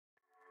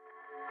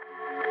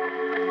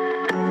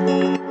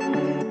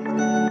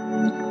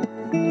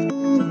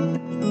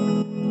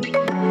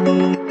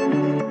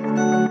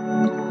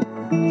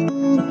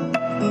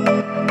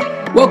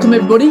Welcome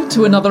everybody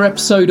to another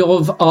episode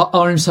of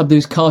our RM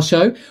Sotheby's Car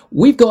Show.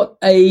 We've got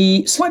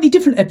a slightly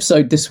different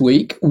episode this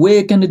week.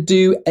 We're going to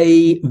do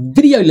a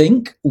video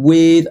link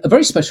with a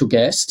very special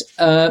guest,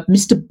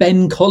 Mr.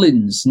 Ben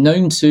Collins,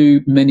 known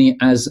to many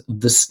as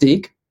the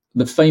Stig,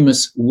 the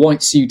famous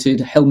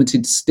white-suited,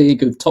 helmeted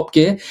Stig of Top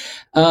Gear.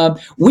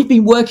 We've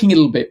been working a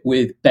little bit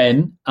with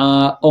Ben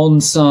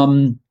on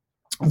some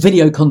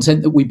video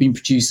content that we've been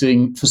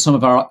producing for some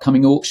of our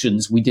upcoming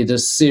auctions. We did a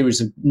series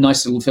of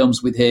nice little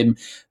films with him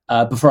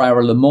before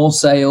our Le Mans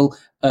sale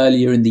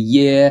earlier in the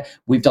year.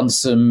 We've done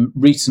some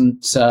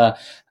recent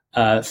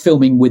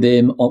filming with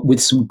him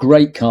with some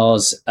great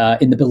cars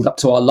in the build up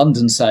to our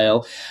London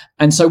sale.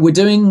 And so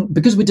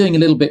because we're doing a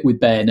little bit with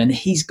Ben, and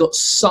he's got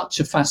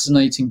such a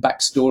fascinating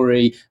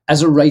backstory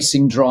as a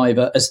racing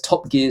driver, as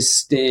Top Gear's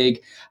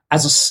Stig,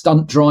 as a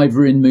stunt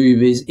driver in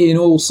movies, in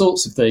all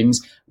sorts of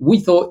things, we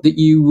thought that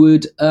you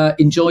would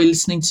enjoy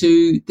listening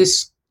to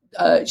this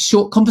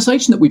short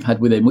conversation that we've had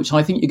with him, which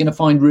I think you're going to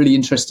find really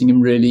interesting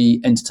and really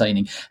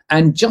entertaining.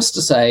 And just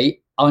to say,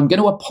 I'm going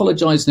to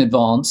apologise in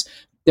advance.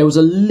 There was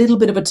a little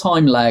bit of a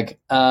time lag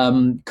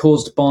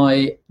caused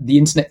by the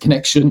internet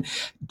connection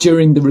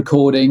during the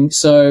recording.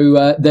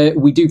 So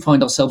we do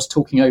find ourselves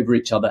talking over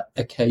each other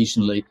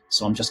occasionally.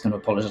 So I'm just going to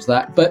apologise for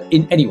that. But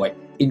anyway,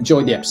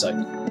 enjoy the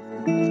episode.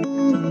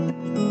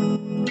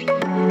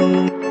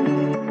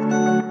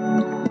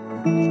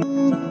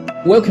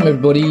 Welcome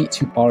everybody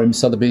to RM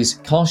Sotheby's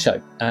Car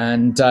Show,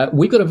 and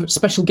we've got a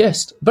special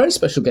guest, very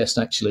special guest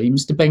actually,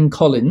 Mr. Ben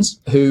Collins,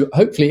 who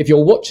hopefully, if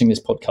you're watching this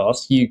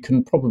podcast, you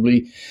can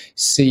probably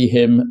see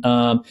him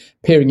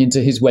peering into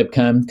his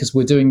webcam, because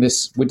we're doing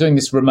this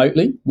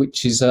remotely,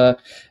 which is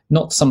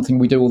not something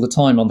we do all the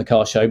time on the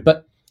Car Show.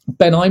 But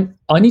Ben,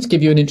 I need to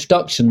give you an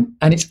introduction,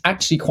 and it's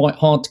actually quite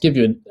hard to give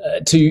you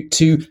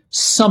to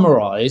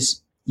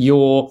summarise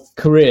your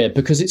career,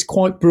 because it's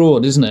quite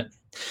broad, isn't it?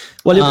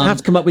 Well, you have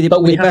to come up with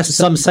your best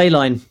some say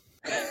line.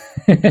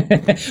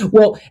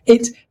 Well,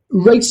 it's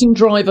racing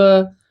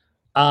driver,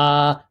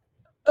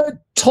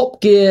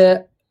 Top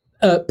Gear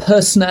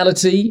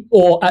personality,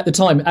 or at the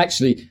time,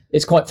 actually,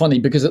 it's quite funny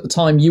because at the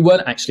time you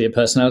weren't actually a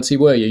personality,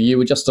 were you? You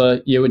were just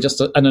an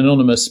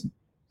anonymous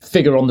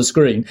figure on the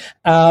screen.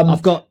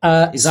 I've got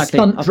exactly.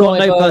 I've got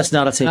no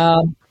personality.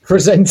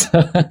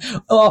 Presenter.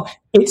 Oh,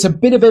 it's a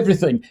bit of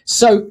everything.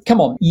 So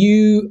come on,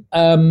 you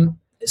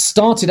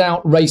started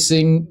out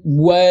racing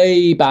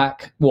way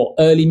back,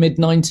 early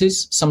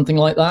mid-90s, something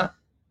like that?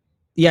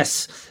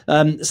 Yes.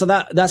 So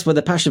that's where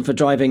the passion for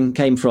driving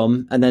came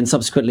from, and then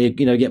subsequently,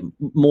 get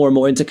more and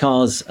more into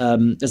cars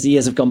as the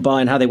years have gone by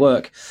and how they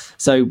work.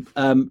 So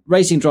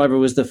racing driver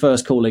was the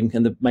first calling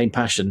and the main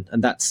passion,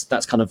 and that's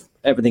kind of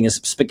everything is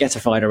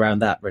spaghettified around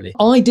that, really.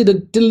 I did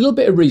a little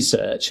bit of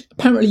research.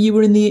 Apparently, you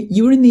were in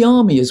the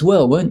army as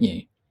well, weren't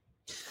you?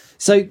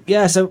 So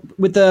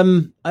with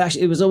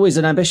actually, it was always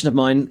an ambition of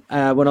mine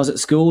when I was at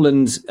school,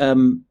 and I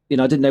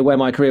didn't know where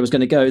my career was going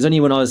to go. It was only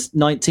when I was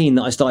 19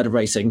 that I started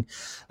racing,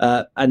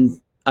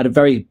 and I had a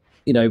very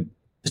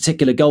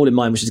particular goal in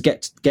mind, which is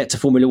get to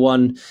Formula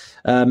One,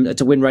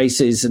 to win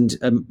races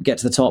and get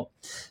to the top.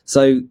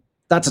 So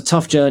that's a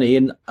tough journey,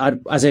 and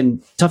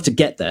tough to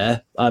get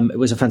there. It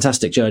was a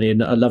fantastic journey,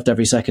 and I loved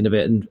every second of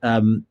it,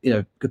 and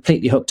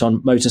completely hooked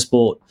on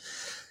motorsport.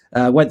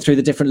 Went through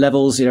the different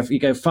levels, you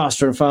go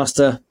faster and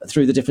faster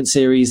through the different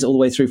series, all the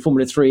way through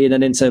Formula 3 and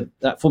then into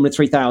that Formula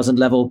 3000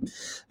 level,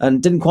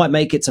 and didn't quite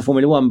make it to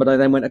Formula 1, but I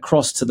then went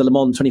across to the Le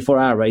Mans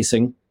 24-hour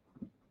racing,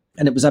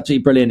 and it was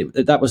absolutely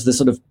brilliant. That was the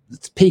sort of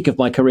peak of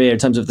my career in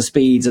terms of the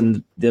speeds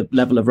and the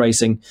level of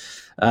racing.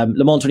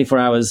 Le Mans 24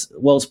 Hours,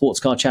 World Sports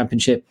Car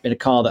Championship in a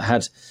car that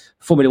had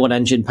Formula 1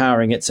 engine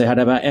powering it, so it had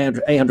about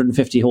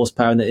 850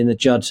 horsepower in the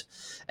Judd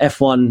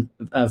F1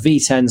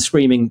 V10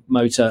 screaming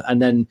motor,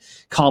 and then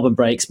carbon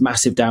brakes,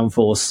 massive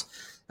downforce.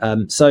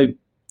 So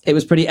it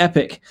was pretty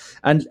epic.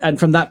 And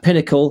from that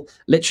pinnacle,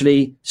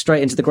 literally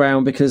straight into the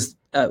ground, because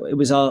it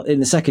was in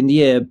the second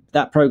year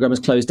that program was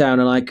closed down,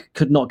 and I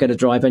could not get a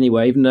drive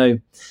anyway, even though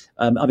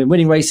I've been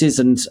winning races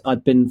and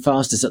I'd been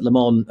fastest at Le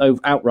Mans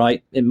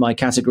outright in my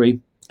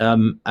category.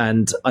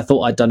 And I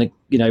thought I'd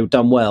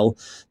done well.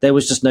 There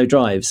was just no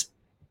drives.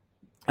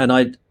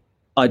 And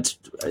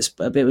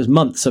it was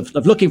months of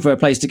looking for a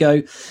place to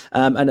go,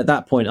 and at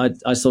that point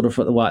I sort of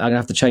thought, I'm gonna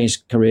have to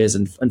change careers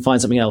and find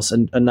something else,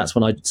 and that's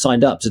when I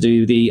signed up to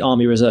do the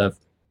Army Reserve.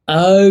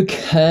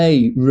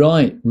 Okay,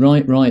 right.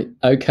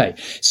 Okay,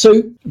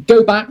 so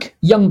go back,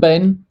 young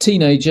Ben,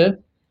 teenager.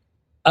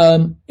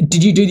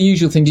 Did you do the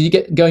usual thing? Did you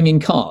get going in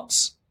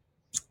karts?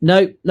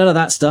 No, none of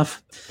that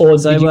stuff. Or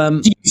did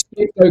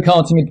you go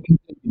karting?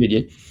 Did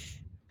you?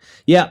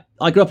 Yeah,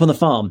 I grew up on the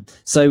farm,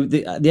 so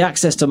the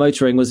access to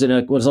motoring was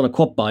on a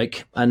quad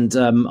bike, and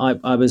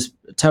I was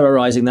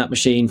terrorising that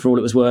machine for all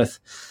it was worth,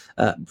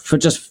 for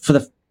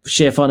the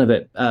sheer fun of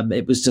it.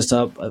 It was just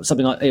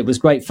something it was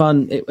great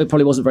fun. It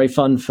probably wasn't very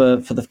fun for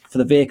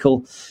the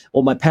vehicle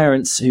or my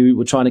parents, who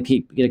were trying to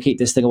keep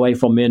this thing away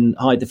from me and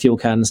hide the fuel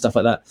can and stuff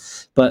like that.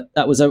 But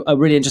that was a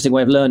really interesting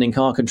way of learning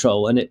car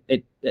control, and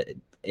it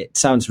it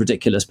sounds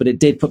ridiculous, but it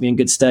did put me in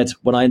good stead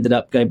when I ended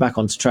up going back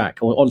onto track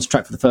for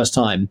the first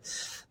time,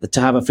 to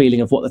have a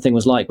feeling of what the thing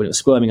was like when it was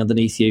squirming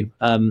underneath you.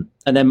 And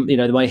then,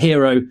 my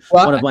hero,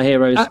 one of my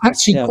heroes,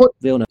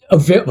 Vilna.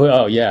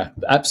 Oh, yeah,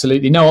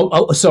 absolutely. No,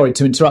 sorry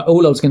to interrupt.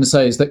 All I was going to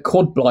say is that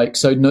quad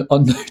bikes are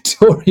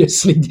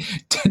notoriously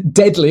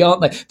deadly,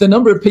 aren't they? The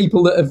number of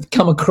people that have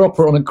come a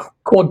cropper on a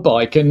quad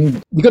bike,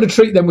 and you've got to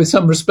treat them with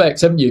some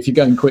respect, haven't you, if you're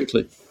going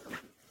quickly?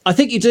 I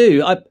think you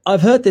do.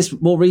 I've heard this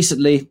more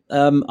recently.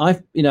 I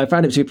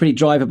found it to be pretty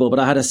drivable, but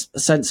I had a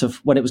sense of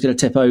when it was going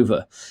to tip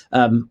over.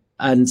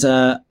 I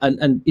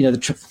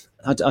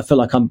feel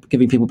like I'm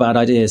giving people bad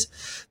ideas.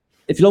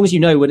 As long as you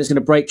know when it's going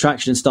to break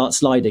traction and start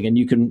sliding, and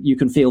you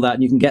can feel that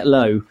and you can get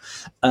low,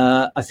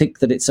 I think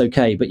that it's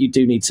okay. But you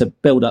do need to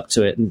build up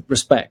to it and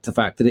respect the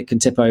fact that it can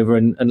tip over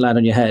and land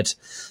on your head.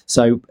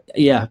 So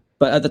yeah,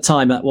 but at the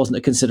time that wasn't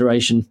a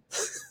consideration.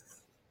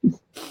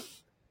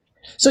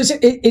 So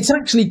it's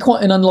actually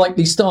quite an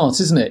unlikely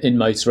start, isn't it, in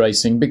motor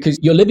racing? Because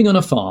you're living on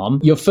a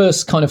farm, your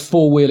first kind of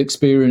four-wheel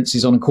experience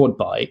is on a quad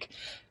bike.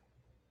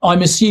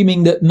 I'm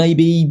assuming that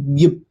maybe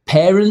your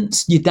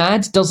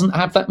dad doesn't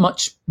have that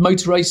much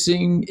motor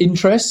racing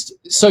interest.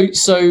 So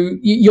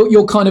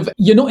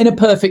you're not in a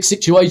perfect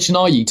situation,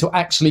 are you, to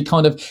actually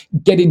kind of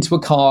get into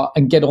a car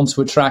and get onto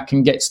a track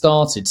and get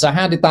started? So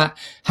how did that,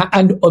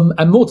 and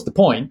more to the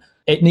point,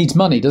 it needs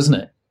money, doesn't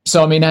it?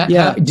 So, I mean,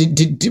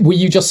 were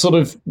you just sort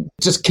of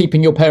just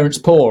keeping your parents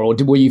poor, or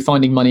were you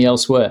finding money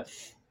elsewhere?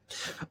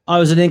 I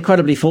was in an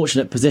incredibly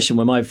fortunate position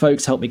where my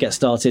folks helped me get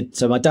started.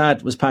 So my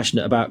dad was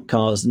passionate about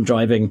cars and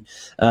driving,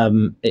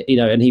 and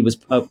he was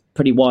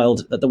pretty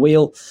wild at the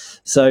wheel.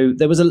 So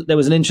there was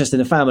an interest in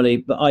the family,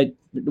 but I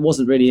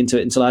wasn't really into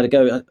it until I had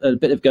a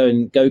bit of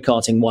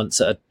go-karting once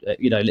at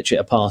literally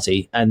at a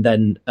party. And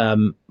then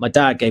my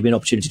dad gave me an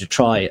opportunity to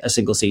try a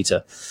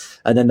single-seater.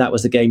 And then that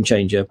was the game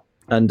changer.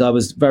 And I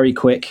was very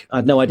quick. I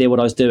had no idea what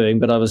I was doing,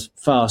 but I was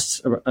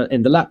fast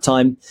in the lap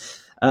time.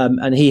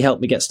 And he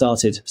helped me get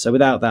started. So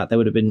without that, there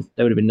would have been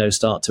no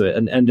start to it.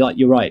 And like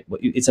you're right,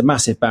 it's a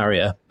massive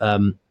barrier,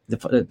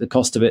 the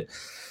cost of it.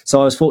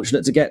 So I was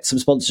fortunate to get some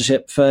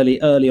sponsorship fairly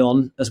early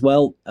on as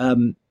well.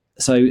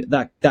 So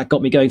that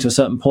got me going to a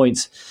certain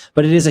point.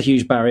 But it is a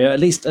huge barrier. At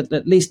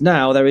least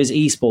now there is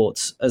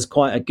esports as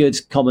quite a good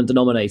common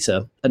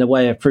denominator and a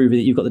way of proving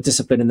that you've got the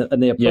discipline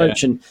and the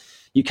approach, and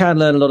you can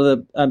learn a lot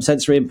of the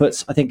sensory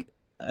inputs. I think,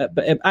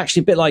 but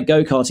actually a bit like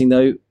go-karting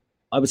though.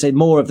 I would say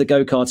more of the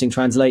go-karting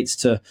translates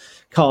to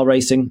car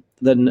racing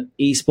than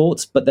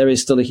esports, but there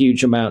is still a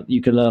huge amount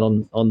you can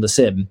learn on the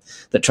sim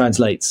that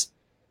translates.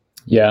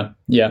 Yeah.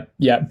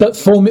 But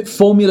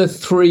Formula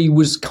 3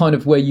 was kind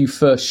of where you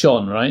first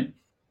shone, right?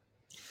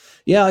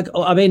 Yeah,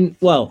 I mean,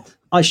 well,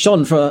 I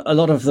shone for a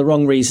lot of the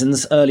wrong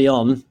reasons early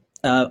on.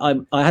 I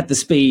had the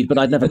speed, but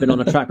I'd never been on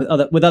a track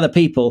with other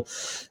people.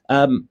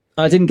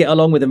 I didn't get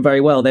along with them very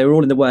well. They were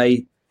all in the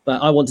way.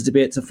 But I wanted to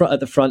be at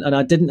the front, and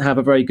I didn't have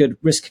a very good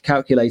risk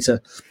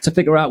calculator to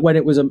figure out when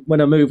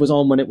a move was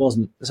on, when it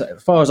wasn't. So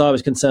as far as I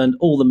was concerned,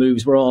 all the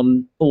moves were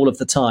on all of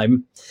the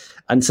time,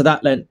 and so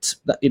that meant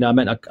that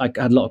I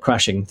had a lot of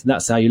crashing. And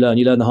that's how you learn.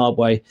 You learn the hard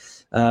way.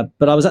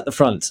 But I was at the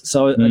front,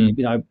 so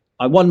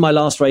I won my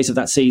last race of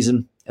that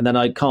season, and then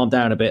I calmed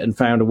down a bit and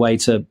found a way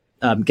to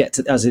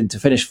to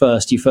finish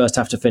first. You first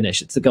have to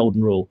finish. It's the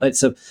golden rule.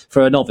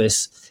 For a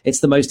novice,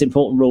 it's the most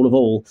important rule of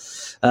all,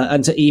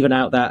 and to even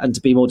out that and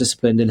to be more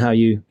disciplined in how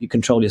you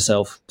control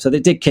yourself. So they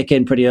did kick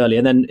in pretty early,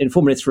 and then in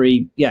Formula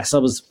 3, yes, I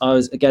was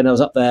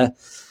up there,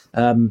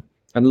 and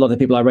a lot of the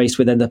people I raced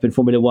with ended up in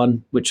Formula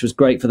 1, which was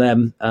great for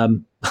them.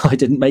 I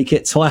didn't make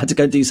it, so I had to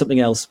go and do something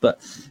else.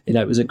 But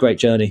it was a great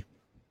journey.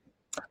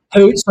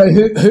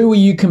 Who were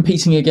you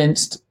competing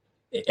against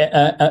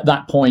at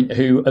that point,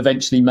 who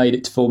eventually made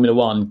it to Formula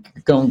 1?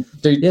 Go on,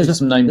 do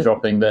some name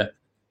dropping there.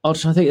 I'll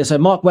try to think. So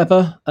Mark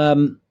Webber,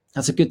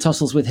 had some good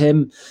tussles with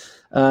him.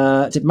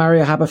 Did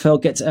Mario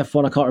Haberfeld get to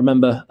F1? I can't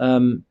remember.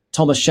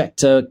 Thomas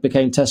Scheckter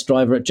became test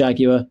driver at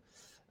Jaguar,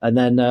 and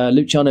then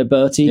Luciano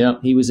Berti. Yeah.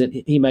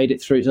 He made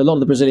it through. So a lot of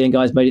the Brazilian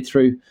guys made it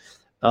through.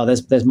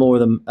 There's more of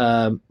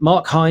them.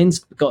 Mark Hines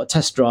got a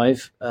test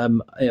drive,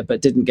 but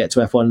didn't get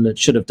to F1 and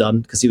should have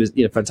done because he was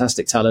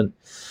fantastic talent.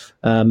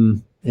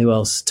 Who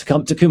else?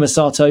 Takuma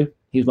Sato,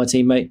 he was my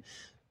teammate.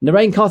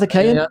 Narain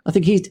Karthikeyan, yeah. I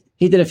think he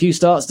did a few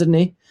starts, didn't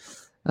he?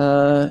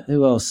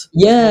 Who else?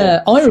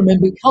 Yeah, I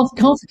remember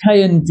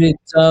Karthikeyan did.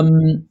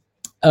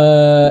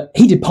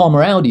 He did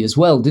Palmer Audi as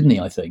well, didn't he?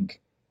 I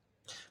think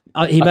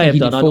he may have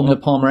done. Formula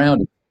Palmer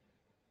Audi.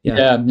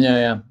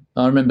 Yeah.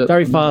 I remember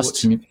very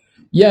fast.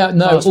 Yeah,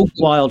 no, fast,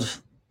 wild.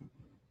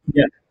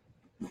 Yeah.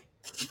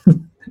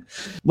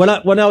 When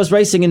I was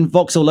racing in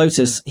Vauxhall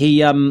Lotus,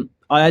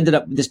 I ended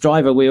up with this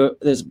driver.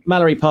 There's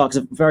Mallory Park, is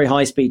a very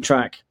high speed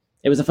track.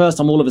 It was the first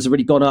time all of us had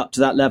really gone up to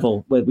that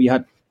level where we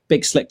had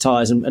big slick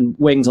tires and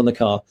wings on the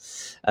car.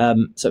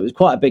 So it was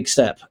quite a big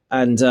step.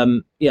 And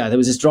there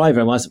was this driver,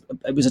 and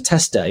it was a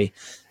test day,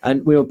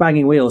 and we were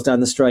banging wheels down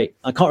the straight.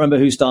 I can't remember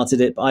who started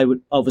it, but I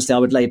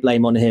would lay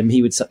blame on him.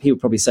 He would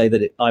probably say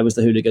that I was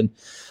the hooligan.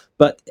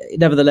 But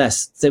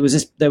nevertheless, there was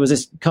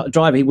this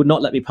driver, he would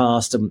not let me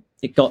past, and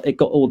it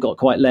got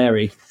quite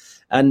leery.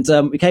 And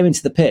we came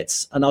into the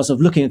pits, and I was sort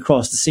of looking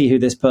across to see who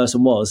this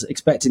person was,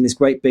 expecting this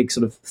great big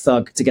sort of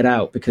thug to get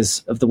out because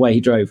of the way he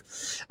drove.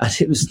 And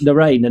it was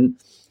Lorraine, and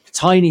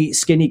tiny,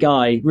 skinny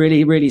guy,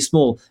 really, really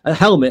small, a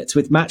helmet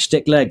with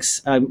matchstick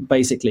legs,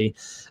 basically.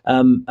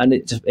 And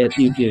it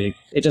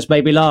just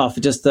made me laugh.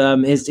 It just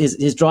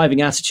his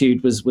driving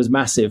attitude was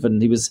massive,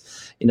 and he was,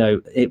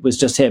 it was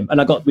just him.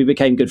 And we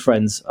became good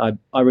friends.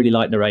 I really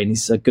like Lorraine.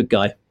 He's a good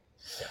guy.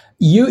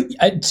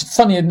 It's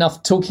funny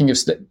enough, talking of.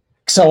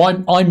 So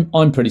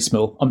I'm pretty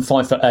small. I'm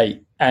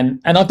 5'8", and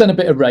I've done a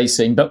bit of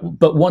racing.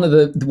 But one of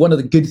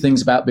the good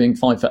things about being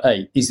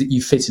 5'8" is that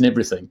you fit in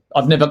everything.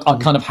 I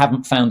kind of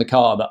haven't found a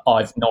car that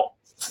I've not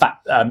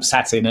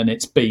sat in and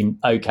it's been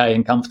okay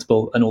and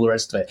comfortable and all the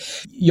rest of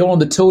it. You're on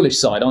the tallish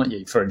side, aren't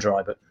you, for a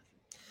driver?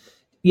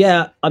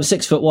 Yeah, I'm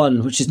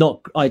 6'1", which is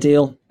not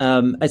ideal.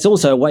 It's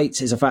also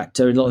weight is a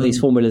factor in a lot of these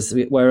formulas.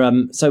 Where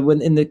so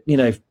when in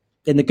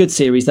the good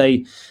series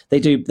they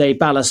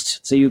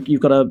ballast, so you've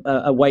got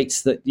a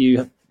weight that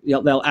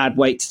they'll add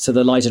weight to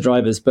the lighter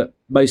drivers, but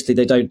mostly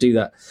they don't do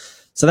that.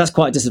 So that's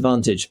quite a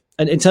disadvantage.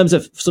 And in terms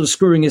of sort of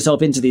screwing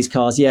yourself into these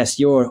cars, yes,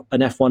 you're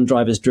an F1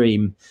 driver's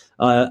dream.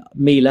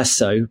 Me less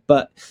so,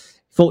 but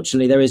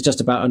fortunately there is just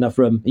about enough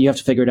room. You have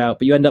to figure it out,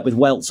 but you end up with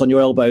welts on your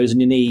elbows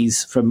and your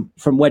knees from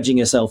wedging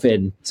yourself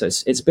in. So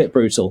it's a bit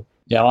brutal.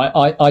 Yeah,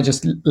 I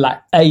just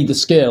lack A, the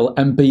skill,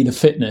 and B, the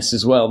fitness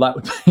as well. That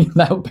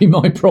would be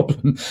my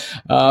problem.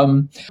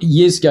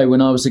 Years ago,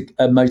 when I was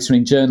a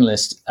motoring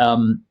journalist,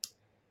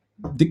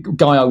 the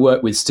guy I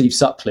worked with, Steve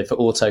Sutcliffe at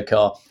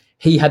Autocar,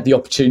 he had the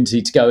opportunity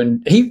to go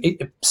and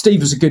Steve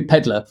was a good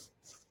peddler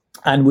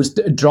and was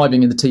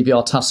driving in the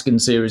TVR Tuscan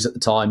series at the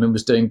time and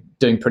was doing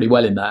pretty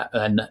well in that,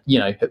 and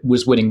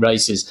was winning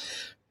races.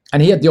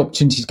 And he had the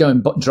opportunity to go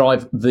and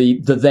drive the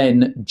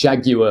then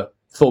Jaguar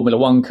Formula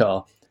One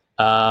car.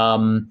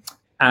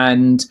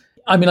 And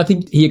I mean, I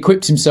think he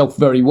equipped himself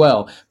very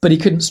well, but he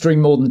couldn't string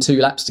more than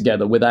 2 laps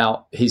together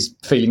without his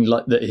feeling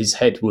like that his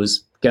head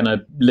was going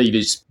to leave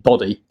his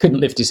body. Couldn't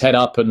lift his head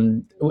up,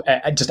 and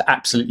just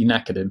absolutely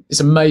knackered him.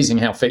 It's amazing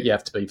how fit you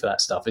have to be for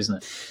that stuff, isn't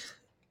it?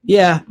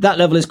 Yeah, that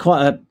level is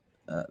quite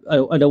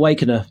an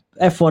awakener.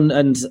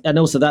 F1 and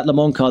also that Le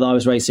Mans car that I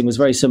was racing was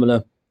very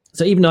similar.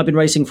 So even though I've been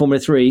racing Formula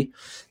 3,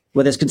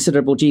 where there's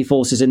considerable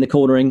G-forces in the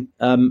cornering,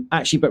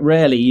 but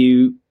rarely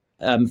you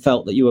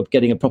felt that you were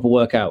getting a proper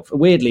workout.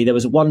 Weirdly, there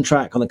was one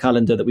track on the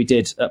calendar that we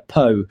did at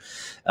Pau.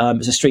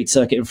 It's a street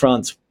circuit in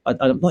France.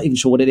 I'm not even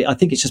sure what it is. I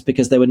think it's just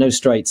because there were no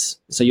straights,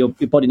 so your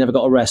body never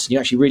got a rest.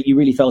 And you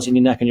really felt it in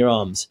your neck and your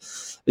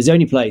arms. It was the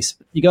only place.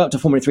 You go up to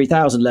Formula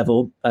 3000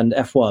 level and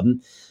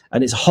F1,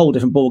 and it's a whole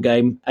different ball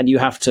game, and you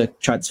have to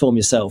transform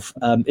yourself.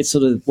 It's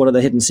sort of one of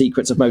the hidden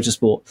secrets of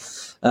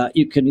motorsport.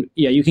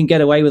 You can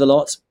get away with a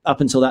lot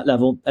up until that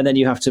level, and then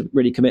you have to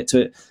really commit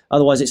to it.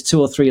 Otherwise, it's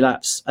 2 or 3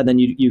 laps, and then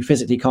you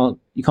physically can't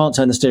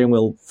turn the steering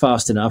wheel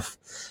fast enough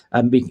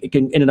and be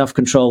in enough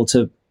control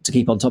to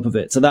keep on top of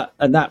it. So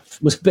that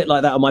was a bit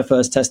like that on my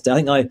first test day. I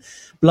think I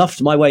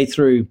bluffed my way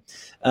through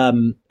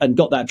and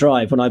got that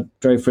drive when I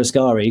drove for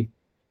Ascari,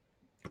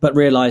 but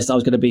realised I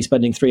was going to be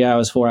spending 4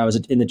 hours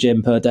in the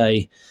gym per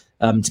day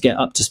to get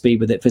up to speed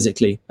with it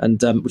physically,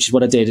 and which is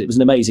what I did. It was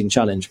an amazing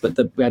challenge, but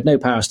we had no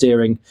power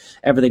steering.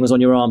 Everything was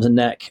on your arms and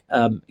neck.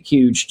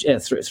 Huge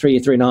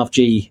 3.5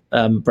 G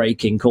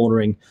braking,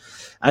 cornering,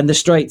 and the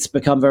straights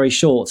become very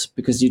short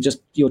because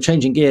you're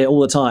changing gear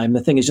all the time.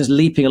 The thing is just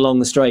leaping along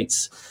the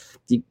straights.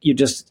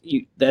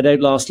 They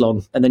don't last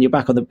long, and then you're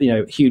back on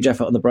the huge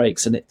effort on the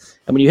brakes, and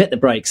when you hit the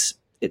brakes,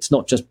 it's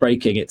not just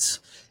braking. It's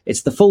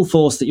the full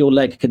force that your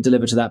leg can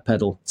deliver to that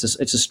pedal. It's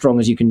as strong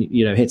as you can,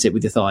 hit it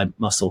with your thigh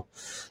muscle.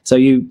 So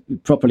you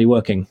properly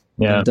working.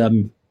 Yeah.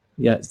 And,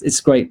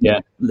 it's great. Yeah.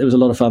 It was a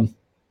lot of fun.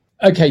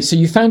 Okay. So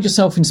you found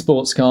yourself in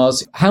sports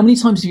cars. How many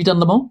times have you done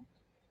Le Mans?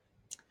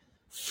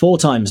 4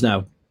 times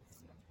now.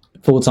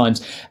 4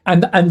 times.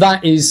 And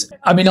that is,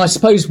 I mean, I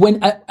suppose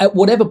when at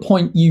whatever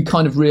point you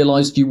kind of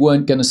realised you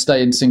weren't going to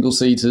stay in single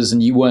seaters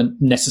and you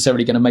weren't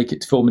necessarily going to make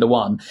it to Formula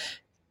One,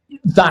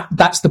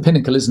 that's the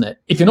pinnacle, isn't it?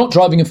 If you're not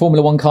driving a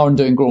Formula One car and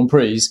doing Grand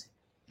Prix,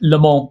 Le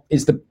Mans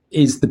is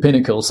the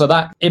pinnacle. So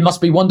that it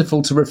must be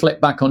wonderful to reflect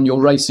back on your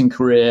racing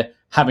career,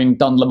 having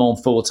done Le Mans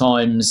 4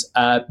 times,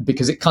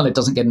 because it kind of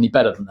doesn't get any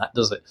better than that,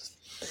 does it?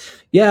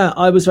 Yeah,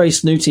 I was very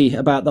snooty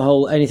about the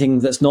whole anything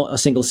that's not a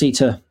single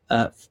seater.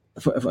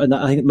 And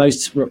I think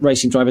most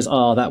racing drivers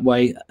are that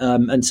way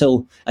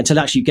until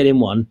actually you get in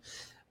one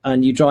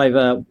and you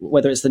drive,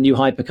 whether it's the new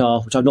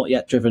hypercar, which I've not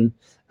yet driven,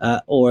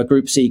 or a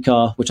Group C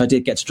car, which I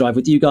did get to drive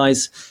with you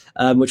guys,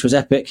 which was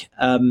epic.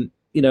 Or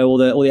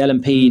the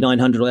LMP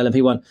 900 or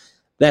LMP1,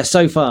 they're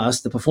so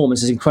fast, the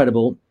performance is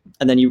incredible,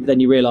 and then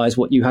you realise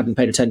what you hadn't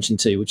paid attention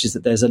to, which is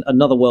that there's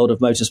another world of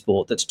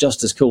motorsport that's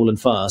just as cool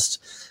and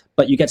fast,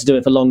 but you get to do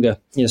it for longer.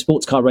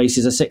 Sports car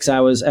races are 6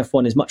 hours.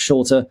 F1 is much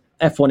shorter.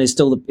 F1 is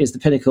still the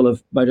pinnacle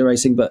of motor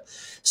racing, but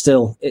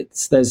still,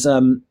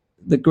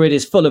 the grid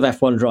is full of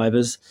F1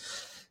 drivers.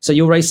 So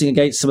you're racing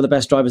against some of the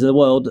best drivers in the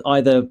world,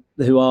 either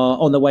who are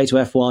on the way to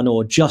F1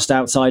 or just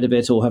outside of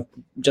it or have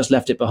just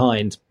left it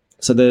behind.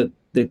 So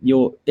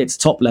it's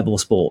top level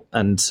sport,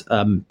 and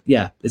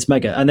it's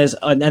mega. And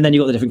then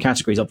you've got the different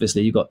categories.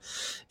 Obviously, you've got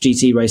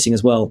GT racing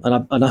as well.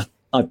 And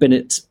I've been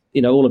at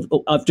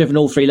I've driven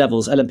all 3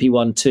 levels: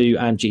 LMP1, 2,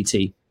 and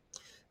GT,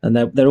 and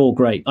they're all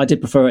great. I did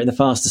prefer it in the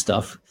faster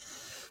stuff,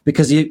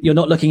 because you're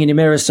not looking in your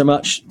mirrors so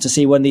much to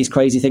see when these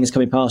crazy things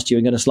coming past you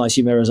and going to slice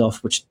your mirrors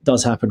off, which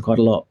does happen quite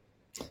a lot.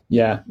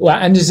 Yeah, well,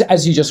 and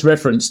as you just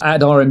referenced,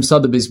 at RM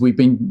Sotheby's, we've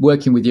been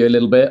working with you a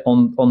little bit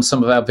on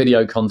some of our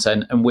video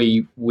content, and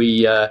we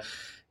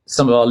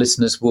some of our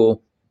listeners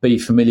will be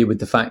familiar with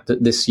the fact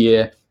that this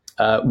year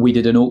we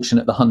did an auction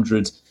at the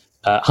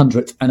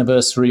 100th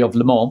anniversary of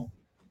Le Mans,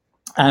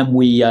 and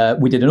we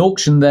did an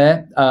auction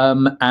there,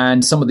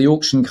 and some of the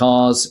auction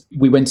cars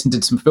we went and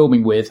did some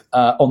filming with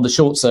on the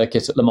short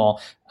circuit at Le Mans,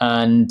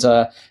 and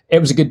it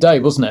was a good day,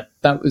 wasn't it?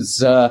 That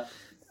was.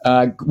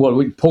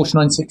 Porsche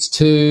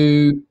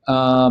 962,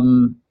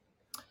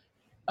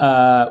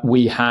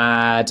 we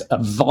had a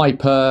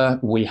Viper,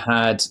 we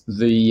had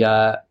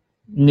the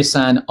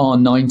Nissan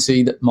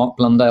R90 that Mark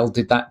Blundell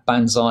did that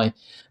Banzai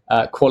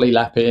quali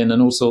lap in,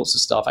 and all sorts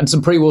of stuff, and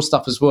some pre-war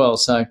stuff as well.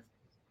 So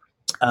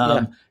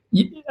that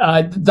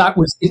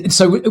was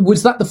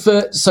that the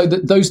first? So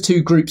that those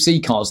 2 Group C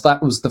cars,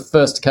 that was the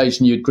first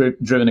occasion you'd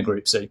driven a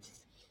Group C.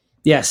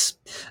 Yes,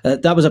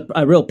 that was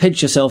a real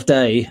pinch yourself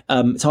day.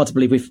 It's hard to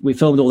believe we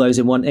filmed all those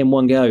in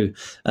one go.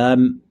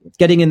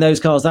 Getting in those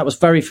cars, that was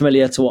very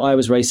familiar to what I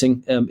was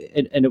racing.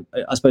 And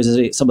I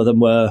suppose some of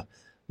them were,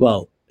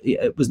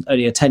 it was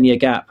only a 10-year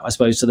gap, I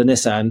suppose, to the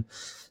Nissan.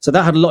 So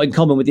that had a lot in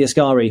common with the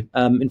Ascari.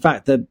 In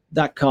fact,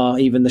 that car,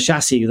 even the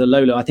chassis, the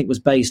Lola, I think was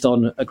based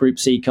on a Group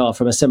C car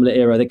from a similar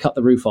era. They cut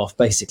the roof off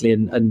basically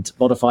and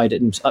modified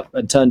it and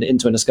turned it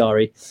into an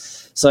Ascari.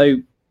 So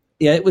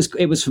yeah, it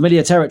was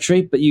familiar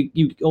territory, but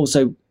you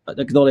also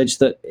acknowledge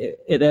that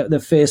the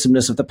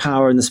fearsomeness of the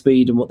power and the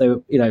speed and what they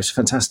were, it's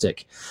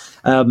fantastic.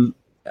 And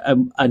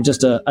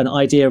just an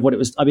idea of what it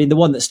was. I mean, the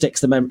one that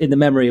sticks in the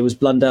memory was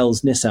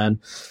Blundell's Nissan,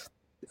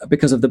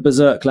 because of the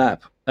berserk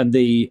lap and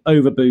the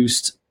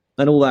overboost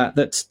and all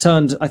that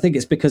turned. I think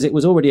it's because it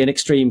was already an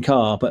extreme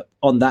car, but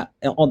on that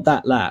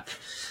lap,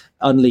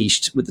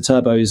 unleashed with the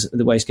turbos and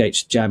the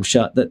wastegate jammed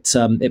shut, that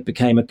it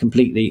became a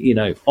completely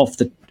off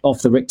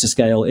the Richter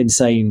scale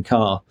insane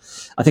car.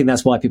 I think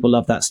that's why people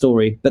love that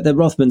story. But the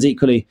Rothmans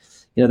equally,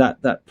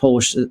 that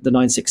Porsche, the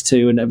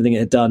 962 and everything it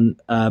had done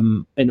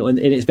in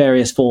its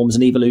various forms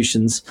and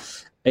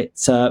evolutions, it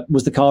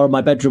was the car on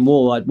my bedroom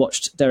wall. I'd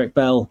watched Derek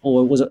Bell,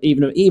 or was it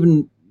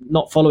even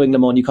not following Le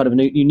Mans, you kind of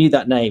knew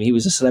that name. He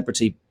was a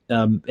celebrity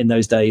in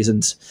those days,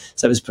 and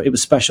so it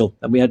was special.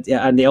 And we had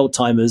and the old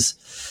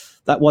timers.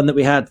 That one that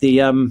we had, the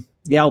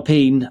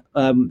Alpine,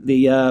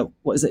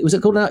 what is it? Was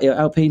it called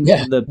Alpine?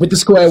 Yeah, with the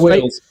square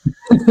wheels.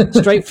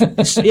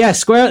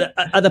 Square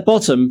at the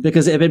bottom,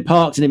 because it had been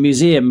parked in a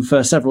museum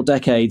for several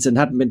decades and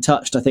hadn't been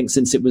touched, I think,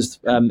 since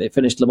it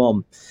finished Le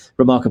Mans.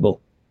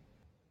 Remarkable.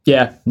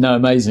 Yeah, no,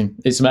 amazing.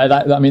 It's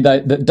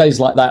the days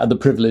like that are the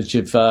privilege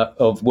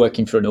of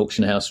working for an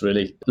auction house,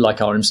 really, like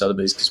RM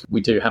Sotheby's, because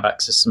we do have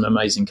access to some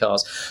amazing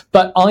cars.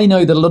 But I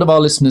know that a lot of our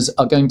listeners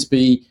are going to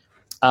be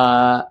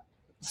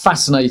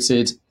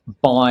fascinated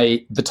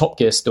by the Top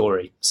Gear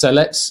story. So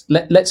let's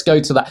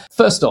go to that.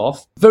 First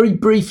off, very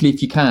briefly,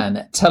 if you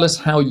can, tell us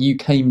how you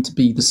came to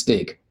be the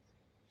Stig.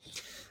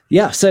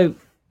 Yeah, so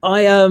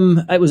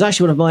it was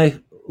actually one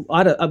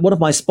of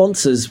my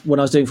sponsors when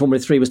I was doing Formula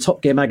 3 was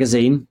Top Gear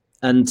magazine,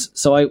 and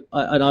so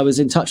I was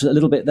in touch with a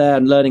little bit there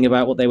and learning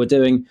about what they were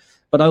doing.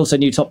 But I also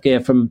knew Top Gear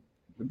from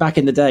back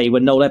in the day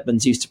when Noel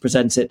Edmonds used to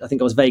present it. I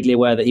think I was vaguely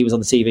aware that he was on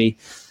the TV.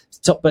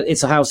 But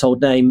it's a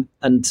household name,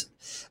 and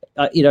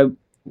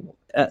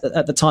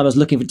at the time I was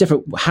looking for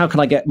different. How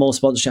can I get more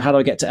sponsorship? How do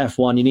I get to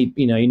F1?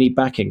 You need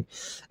backing,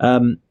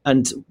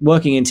 and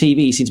working in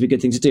TV seems to be a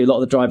good thing to do. A lot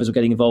of the drivers were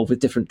getting involved with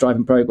different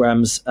driving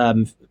programs.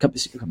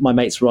 My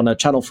mates were on a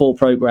Channel 4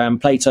 program.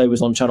 Plato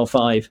was on Channel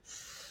 5.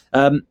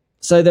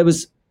 So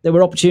there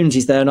were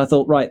opportunities there, and I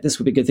thought, right, this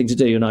would be a good thing to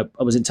do. And I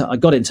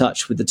got in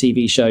touch with the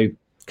TV show.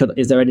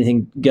 Is there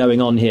anything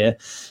going on here?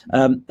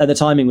 And the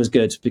timing was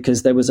good,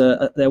 because there was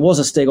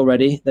a Stig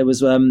already. There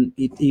was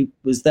he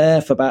was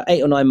there for about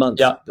 8 or 9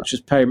 months, which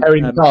was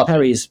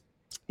Perry's.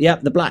 Yeah,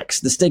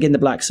 the Stig in the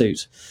black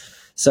suit.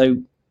 So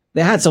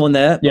they had someone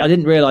there. But I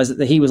didn't realise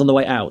that he was on the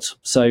way out.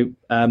 So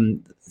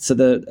as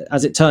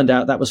it turned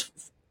out, that was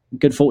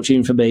good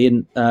fortune for me,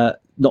 and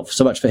not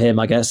so much for him,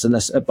 I guess.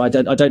 Unless I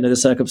don't know the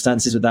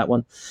circumstances with that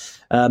one.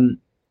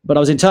 But I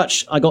was in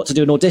touch. I got to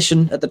do an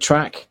audition at the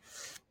track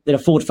in a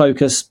Ford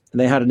Focus, and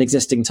they had an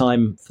existing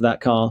time for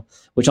that car,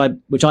 which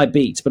I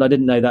beat, but I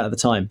didn't know that at the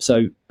time.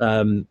 So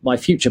my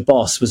future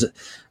boss was,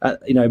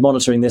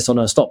 monitoring this on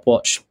a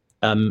stopwatch,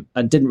 and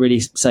didn't really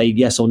say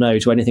yes or no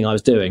to anything I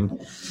was doing.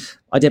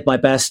 I did my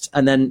best,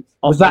 and then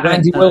was that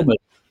Andy Wilman?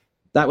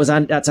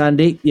 That's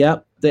Andy,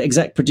 yeah, the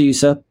exec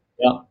producer.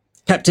 Yeah,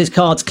 kept his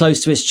cards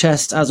close to his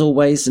chest as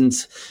always, and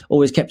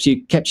always kept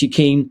you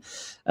keen.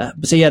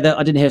 So yeah,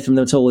 I didn't hear from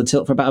them at all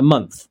until for about a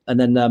month, and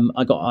then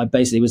I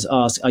basically was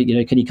asked, can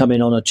you come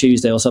in on a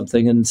Tuesday or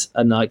something,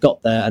 and I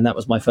got there, and that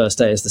was my first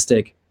day as the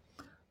Stig.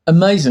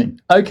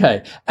 Amazing.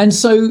 Okay, and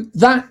so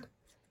that.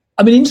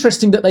 I mean,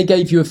 interesting that they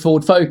gave you a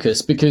Ford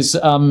Focus because,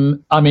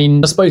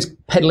 I suppose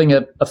peddling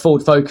a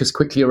Ford Focus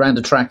quickly around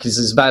a track is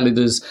as valid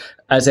as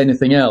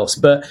anything else.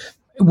 But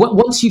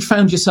once you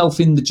found yourself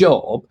in the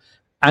job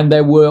and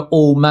there were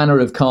all manner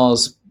of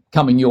cars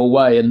coming your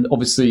way, and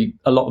obviously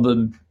a lot of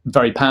them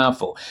very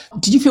powerful,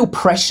 did you feel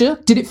pressure?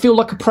 Did it feel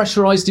like a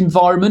pressurized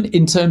environment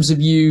in terms of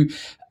you?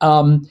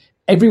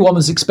 Everyone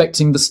was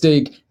expecting the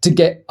Stig to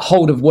get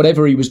hold of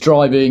whatever he was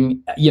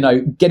driving,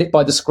 get it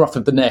by the scruff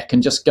of the neck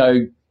and just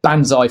go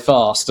banzai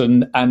fast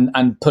and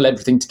pull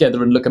everything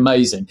together and look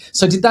amazing.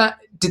 So did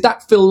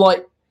that feel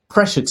like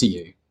pressure to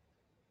you?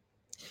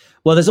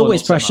 Well, there's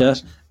always pressure.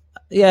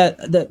 Yeah,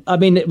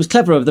 it was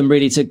clever of them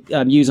really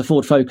to use a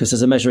Ford Focus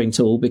as a measuring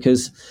tool,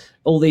 because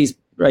all these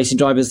racing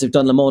drivers who've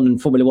done Le Mans and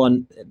Formula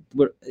One,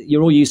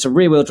 you're all used to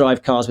rear-wheel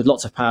drive cars with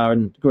lots of power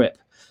and grip.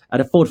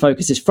 And a Ford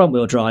Focus is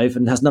front-wheel drive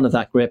and has none of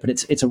that grip, and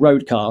it's a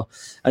road car.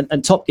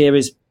 And Top Gear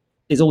is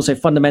also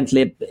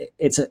fundamentally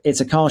it's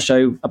a car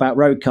show about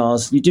road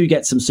cars. You do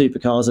get some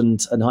supercars and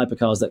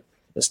hypercars that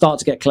start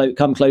to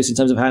come close in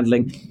terms of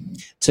handling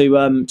to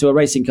a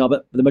racing car,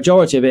 but the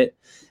majority of it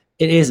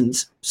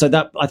isn't. So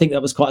that I think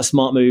that was quite a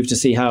smart move to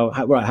see how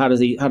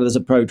does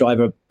a pro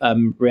driver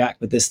react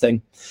with this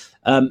thing,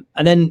 and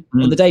then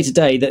on the day to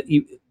day that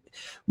you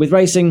with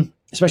racing,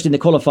 especially in the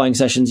qualifying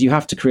sessions, you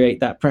have to create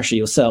that pressure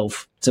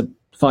yourself to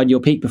find your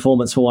peak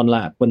performance for one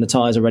lap when the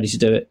tyres are ready to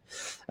do it.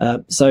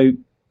 So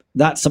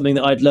that's something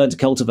that I'd learned to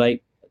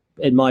cultivate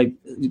in my,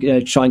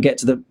 try and get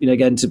to the,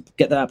 again, to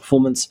get that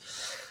performance,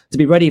 to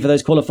be ready for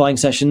those qualifying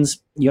sessions.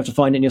 You have to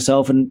find it in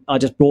yourself. And I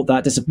just brought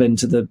that discipline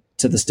to the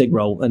Stig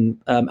role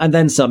and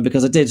then some,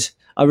 because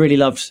I really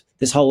loved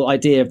this whole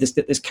idea of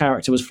this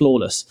character was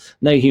flawless.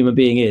 No human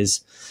being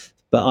is,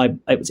 but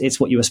it's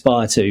what you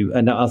aspire to.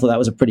 And I thought that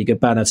was a pretty good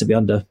banner to be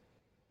under.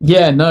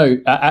 Yeah,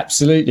 no,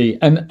 absolutely.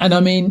 And I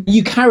mean,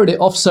 you carried it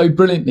off so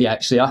brilliantly,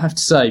 actually, I have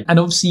to say. And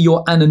obviously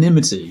your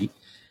anonymity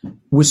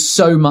was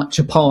so much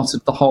a part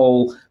of the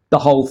whole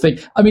thing.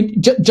 I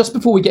mean, just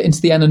before we get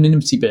into the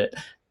anonymity bit,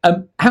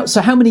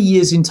 how many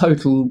years in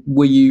total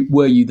were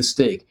you the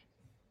Stig?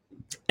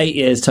 8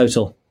 years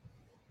total.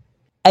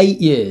 8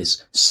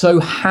 years. So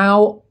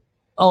how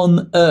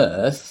on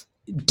earth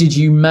did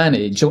you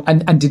manage,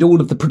 and did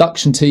all of the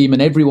production team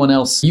and everyone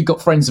else, you've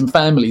got friends and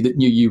family that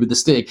knew you with the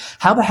Stig,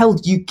 how the hell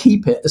did you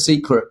keep it a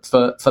secret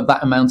for that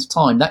amount of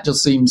time? That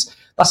just seems,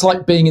 that's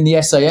like being in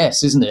the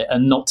SAS, isn't it?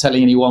 And not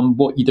telling anyone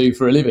what you do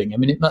for a living. I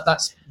mean,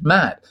 that's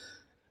mad.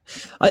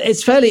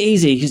 It's fairly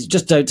easy because you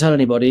just don't tell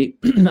anybody,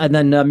 and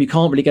then you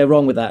can't really go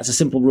wrong with that. It's a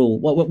simple rule.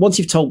 Once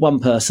you've told one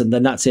person,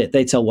 then that's it.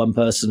 They tell one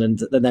person,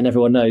 and then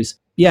everyone knows.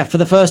 Yeah, for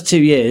the first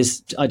 2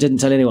 years, I didn't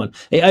tell anyone.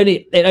 It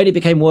only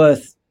became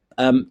worth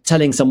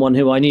telling someone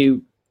who I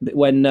knew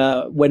when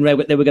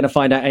they were going to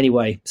find out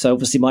anyway. So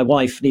obviously, my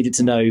wife needed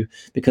to know,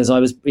 because I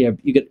was, you're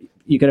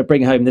going to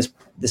bring home this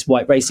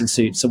white racing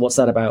suit. So what's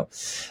that about?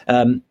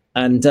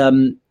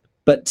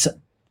 But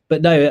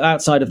no,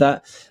 outside of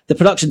that, the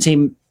production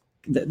team,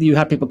 you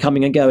had people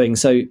coming and going.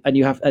 So,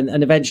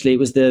 and eventually it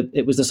was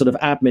the sort of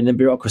admin and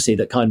bureaucracy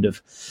that kind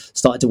of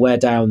started to wear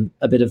down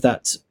a bit of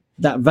that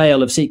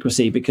veil of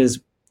secrecy,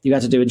 because you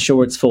had to do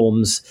insurance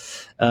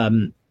forms,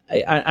 and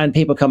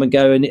people come and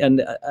go,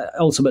 and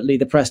ultimately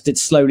the press did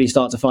slowly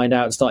start to find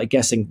out and started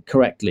guessing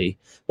correctly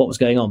what was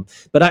going on.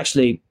 But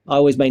actually, I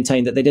always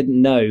maintained that they didn't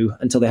know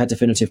until they had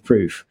definitive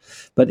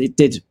proof. But it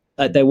did.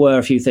 There were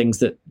a few things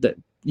that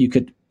you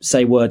could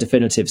say were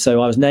definitive.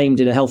 So I was named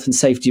in a health and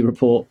safety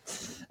report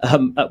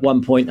at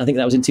one point. I think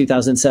that was in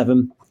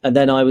 2007. And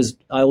then I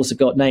also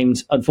got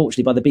named,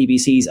 unfortunately, by the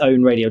BBC's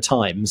own Radio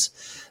Times,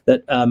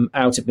 that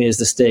outed me as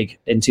the Stig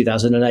in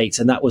 2008.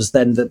 And that was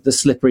then the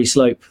slippery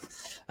slope.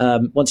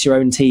 Once your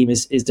own team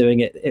is doing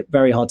it,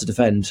 very hard to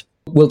defend.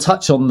 We'll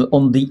touch on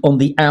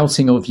the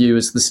outing of you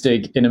as the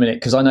Stig in a minute,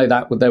 because I know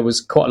that there was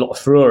quite a lot of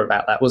furore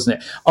about that, wasn't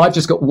it? I've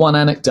just got one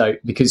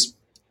anecdote, because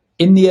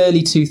in the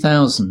early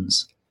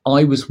 2000s,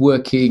 I was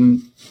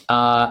working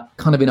I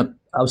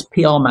was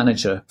PR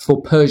manager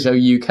for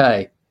Peugeot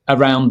UK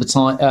around the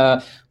time.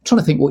 I'm trying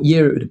to think what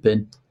year it would have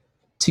been,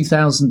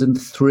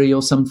 2003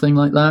 or something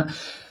like that.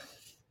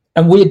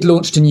 And we had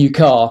launched a new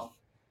car.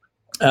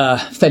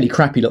 Fairly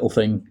crappy little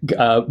thing,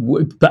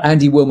 but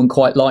Andy Willman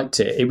quite liked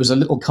it. It was a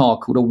little car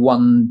called a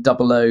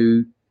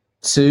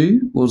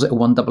 1002, or was it a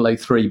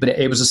 1003? But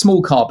it was a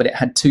small car, but it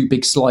had two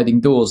big sliding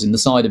doors in the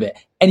side of it.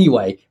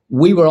 Anyway,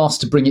 we were asked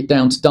to bring it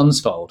down to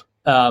Dunsfold,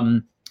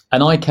 and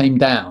I came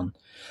down.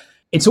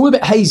 It's all a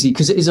bit hazy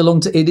because it is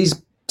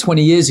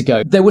 20 years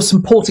ago. There were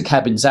some porter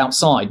cabins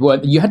outside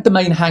where you had the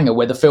main hangar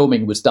where the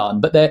filming was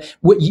done, but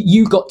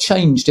you got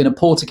changed in a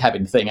porter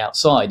cabin thing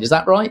outside. Is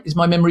that right? Is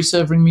my memory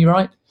serving me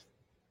right?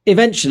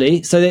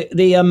 Eventually, so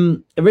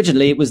the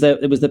originally it was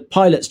the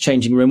pilot's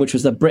changing room, which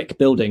was the brick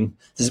building,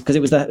 because it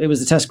was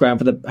the test ground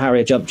for the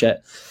Harrier jump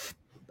jet.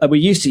 we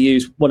used to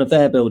use one of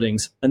their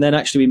buildings, and then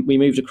actually we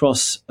moved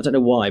across. I don't know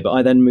why, but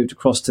I then moved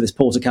across to this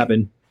porter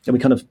cabin, and we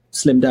kind of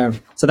slimmed down.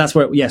 So that's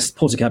where, yes,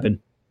 porter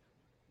cabin.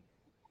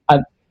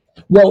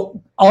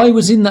 Well, I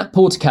was in that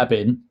porter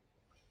cabin,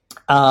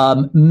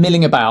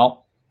 milling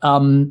about,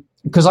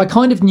 because I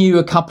kind of knew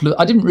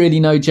I didn't really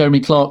know Jeremy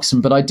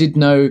Clarkson, but I did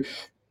know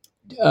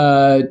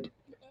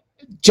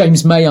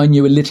James May. I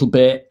knew a little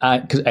bit,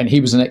 and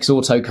he was an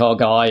ex-Autocar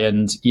guy,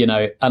 and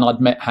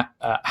I'd met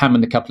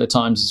Hammond a couple of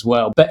times as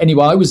well. But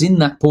anyway, I was in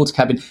that porter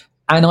cabin,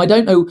 and I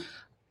don't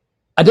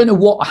know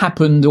what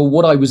happened or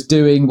what I was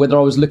doing, whether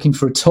I was looking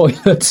for a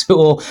toilet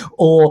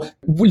or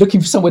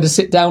looking for somewhere to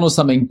sit down or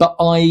something. But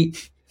I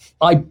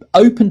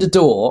opened a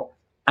door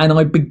and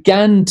I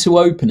began to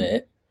open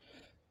it,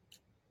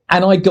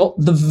 and I got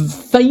the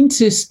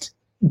faintest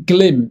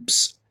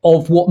glimpse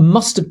of what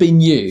must have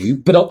been you,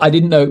 but I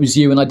didn't know it was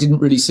you, and I didn't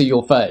really see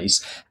your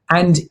face.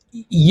 And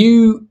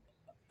you,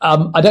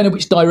 I don't know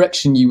which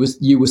direction you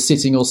were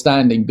sitting or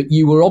standing, but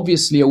you were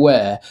obviously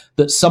aware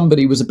that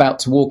somebody was about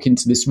to walk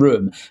into this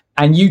room,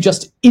 and you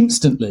just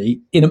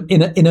instantly, in a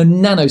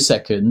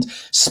nanosecond,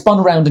 spun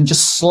around and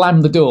just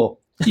slammed the door.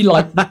 You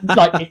like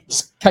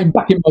it came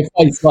back in my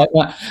face like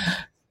that.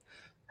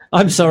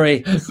 I'm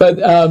sorry, but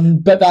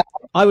that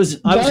I was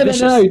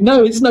vicious.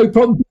 No, it's no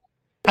problem.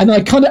 And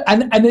I kind of,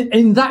 and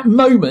in that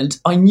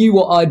moment, I knew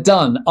what I'd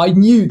done. I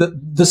knew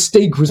that the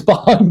Stig was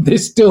behind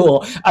this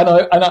door,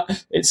 and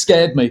it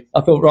scared me.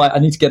 I thought, right, I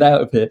need to get out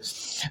of here.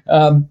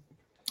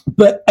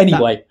 But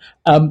anyway,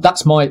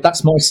 that's my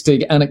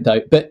Stig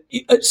anecdote. But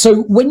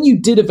so when you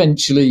did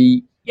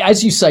eventually,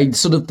 as you say,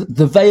 sort of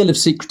the veil of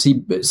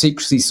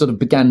secrecy sort of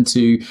began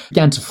to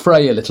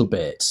fray a little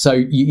bit. So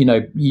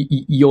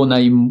your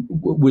name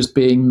was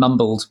being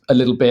mumbled a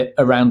little bit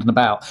around and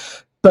about.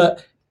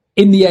 But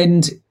in the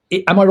end,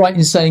 am I right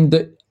in saying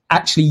that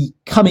actually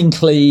coming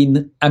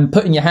clean and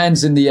putting your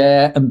hands in the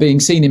air and being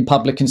seen in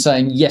public and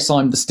saying, yes,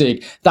 I'm the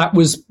Stig, that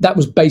was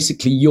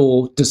basically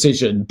your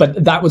decision,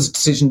 but that was a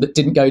decision that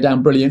didn't go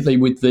down brilliantly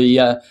with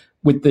the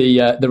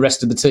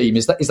rest of the team.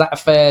 Is that a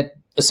fair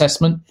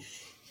assessment?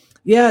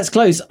 Yeah, it's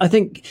close. I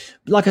think,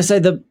 like I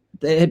said,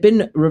 it had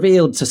been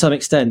revealed to some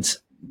extent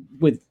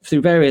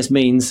through various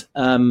means,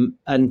 and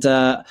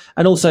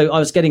also I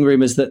was getting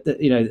rumours that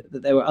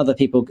there were other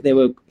people.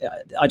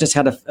 I just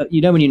had when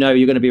you're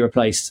going to be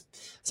replaced.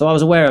 So I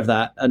was aware of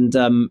that, and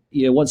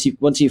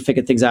once you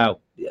figured things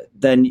out,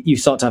 then you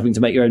start having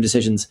to make your own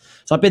decisions.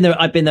 So I've been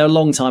there a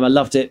long time. I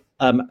loved it.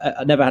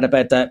 I never had a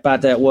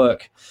bad day at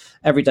work.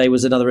 Every day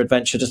was another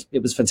adventure.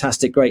 It was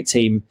fantastic, great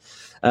team.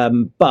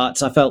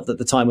 But I felt that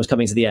the time was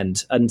coming to the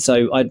end, and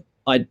so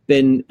I'd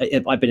been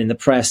in the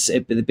press.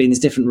 There'd been these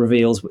different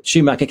reveals.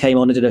 Schumacher came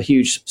on and did a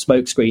huge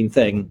smokescreen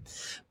thing,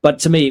 but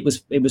to me,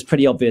 it was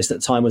pretty obvious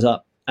that time was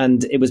up,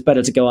 and it was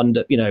better to go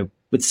under,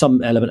 with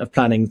some element of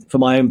planning for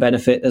my own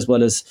benefit as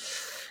well as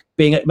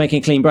making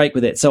a clean break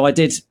with it. So I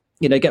did,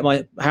 get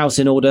my house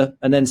in order,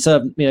 and then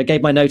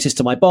gave my notice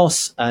to my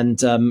boss, and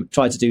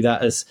tried to do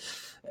that as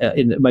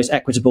in the most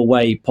equitable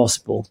way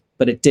possible.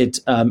 But it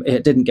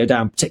didn't go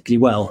down particularly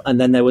well, and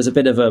then there was a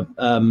bit of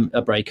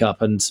a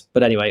breakup.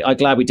 But anyway, I'm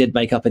glad we did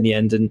make up in the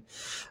end, and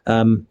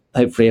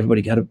hopefully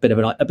everybody had a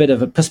bit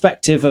of a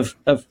perspective of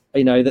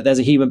that there's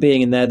a human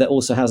being in there that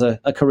also has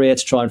a career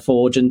to try and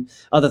forge and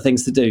other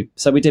things to do.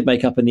 So we did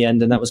make up in the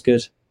end, and that was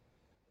good.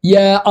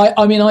 Yeah,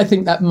 I mean, I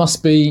think that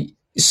must be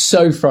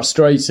so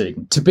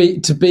frustrating to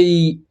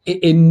be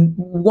in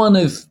one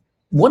of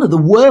the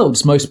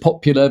world's most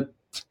popular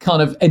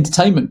kind of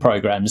entertainment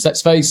programs,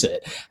 let's face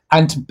it,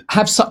 and to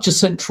have such a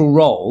central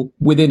role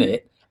within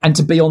it, and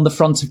to be on the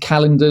front of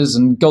calendars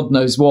and God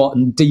knows what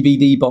and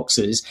DVD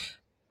boxes,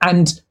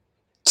 and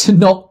to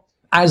not,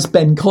 as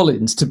Ben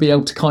Collins, to be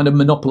able to kind of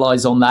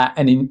monopolize on that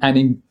and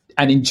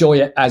enjoy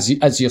it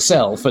as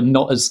yourself and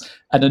not as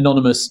an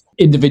anonymous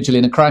individual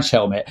in a crash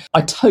helmet.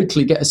 I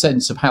totally get a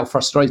sense of how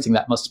frustrating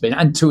that must have been,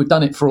 and to have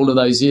done it for all of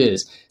those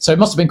years. So it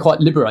must have been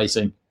quite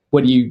liberating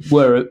when you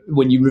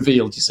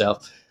revealed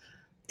yourself.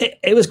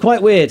 It was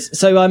quite weird.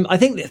 So I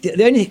think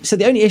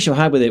the only issue I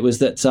had with it was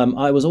that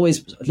I was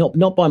always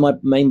not by my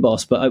main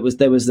boss, but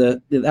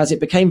as it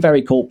became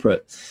very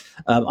corporate,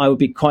 I would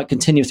be quite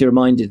continuously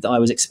reminded that I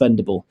was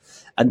expendable,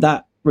 and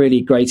that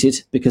really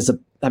grated because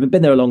having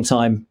been there a long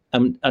time,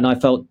 and I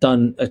felt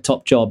done a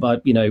top job. I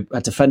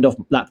had to fend off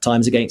lap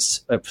times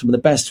against some of the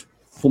best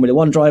Formula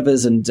One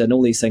drivers and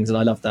all these things, and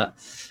I loved that.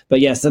 But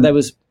yeah, so there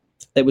was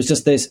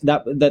just this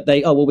that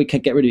they we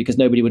can't get rid of you because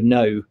nobody would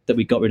know that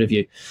we got rid of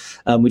you.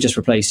 We just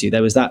replaced you.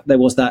 There was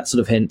that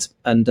sort of hint,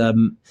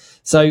 and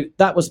so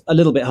that was a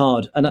little bit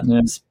hard. And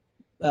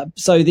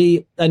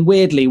and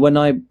weirdly when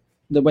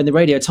the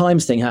Radio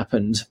Times thing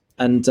happened,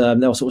 and I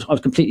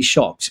was completely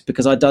shocked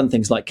because I'd done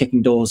things like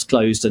kicking doors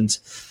closed, and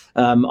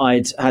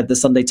I'd had the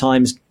Sunday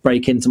Times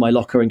break into my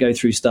locker and go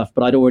through stuff,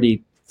 but I'd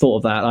already thought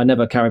of that. I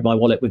never carried my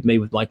wallet with me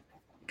with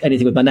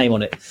anything with my name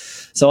on it,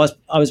 so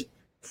I was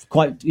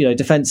quite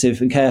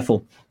defensive and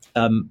careful,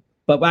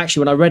 but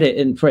actually when I read it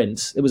in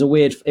print, I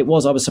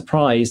was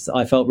surprised.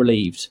 I felt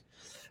relieved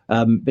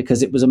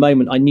because it was a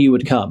moment I knew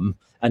would come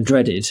and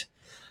dreaded,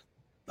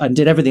 and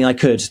did everything I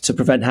could to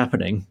prevent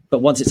happening. But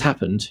once it's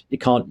happened, you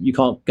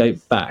can't go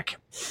back.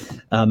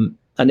 And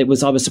I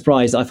was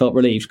surprised. I felt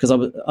relieved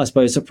because I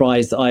suppose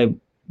surprised that I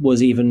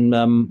was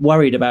even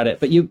worried about it.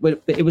 But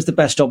it was the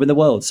best job in the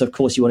world, so of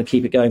course you want to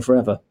keep it going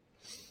forever.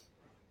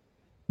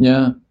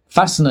 Yeah,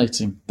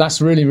 fascinating. That's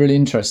really, really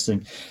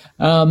interesting.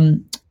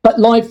 But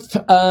life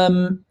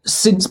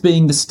since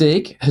being the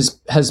Stig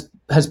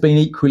has been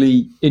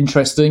equally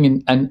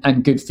interesting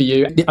and good for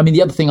you. I mean,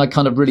 the other thing I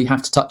kind of really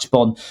have to touch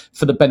upon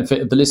for the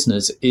benefit of the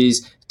listeners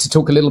is to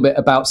talk a little bit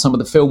about some of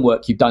the film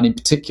work you've done, in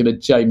particular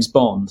James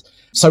Bond.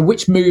 So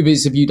which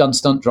movies have you done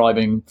stunt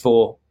driving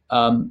for?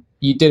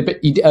 You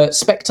did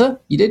Spectre?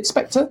 You did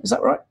Spectre? Is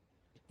that right?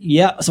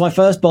 Yeah. So my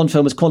first Bond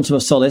film was Quantum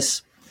of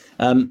Solace,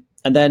 and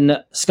then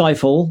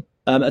Skyfall,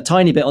 a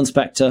tiny bit on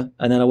Spectre,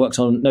 and then I worked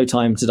on No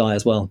Time to Die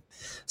as well.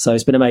 So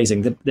it's been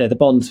amazing. The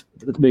Bond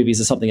movies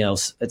are something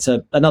else. It's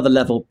another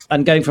level.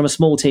 And going from a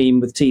small team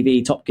with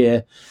TV, Top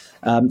Gear,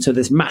 to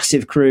this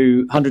massive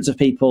crew, hundreds of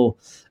people,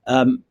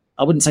 I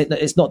wouldn't say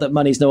that it's not that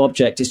money's no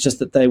object. It's just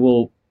that they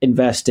will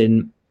invest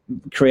in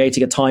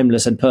creating a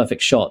timeless and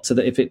perfect shot so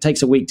that if it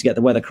takes a week to get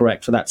the weather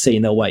correct for that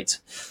scene, they'll wait.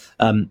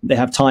 They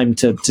have time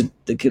to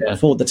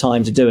afford the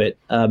time to do it.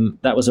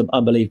 That was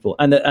unbelievable.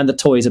 And the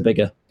toys are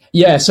bigger.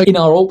 Yeah, so in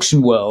our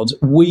auction world,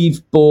 we've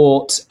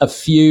bought a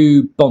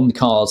few Bond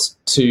cars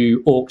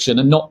to auction,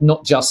 and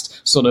not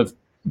just sort of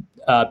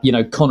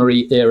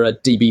Connery era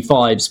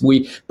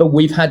DB5s. But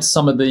we've had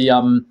some of the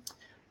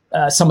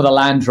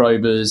Land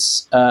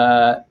Rovers.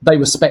 They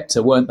were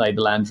Spectre, weren't they?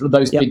 The Land Rovers,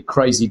 those big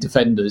crazy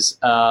Defenders.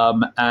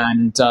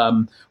 And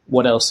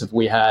what else have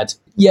we had?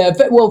 Yeah,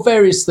 well,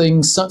 various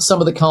things.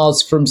 Some of the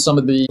cars from some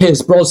of the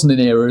Pierce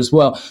Brosnan era as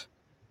well.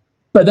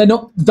 But they're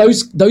not;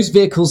 those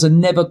vehicles are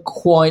never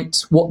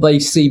quite what they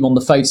seem on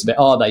the face of it,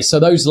 are they? So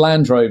those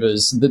Land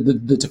Rovers,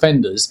 the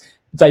Defenders,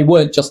 they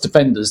weren't just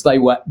Defenders; they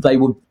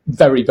were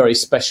very, very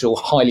special,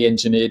 highly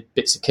engineered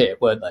bits of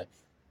kit, weren't they?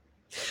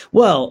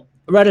 Well,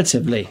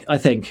 relatively, I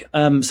think.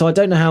 So I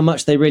don't know how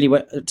much they really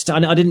were.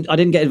 I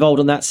didn't get involved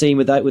on that scene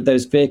with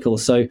those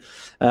vehicles, so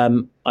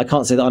I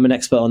can't say that I'm an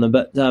expert on them.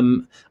 But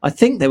I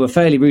think they were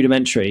fairly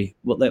rudimentary.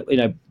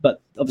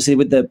 But obviously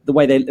with the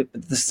way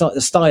the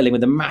styling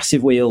with the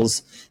massive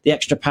wheels, the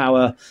extra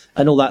power,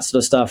 and all that sort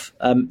of stuff,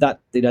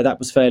 that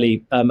was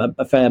fairly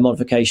a fair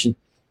modification.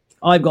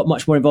 I got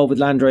much more involved with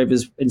Land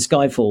Rovers in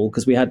Skyfall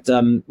because we had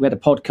a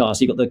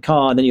podcast. You got the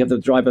car, and then you have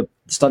the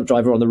stunt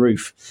driver on the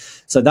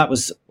roof. So that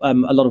was a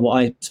lot of what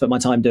I spent my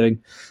time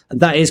doing, and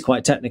that is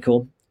quite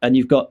technical. And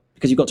you've got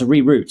to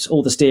reroute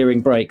all the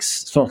steering,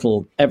 brakes,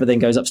 throttle, everything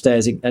goes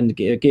upstairs, and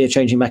gear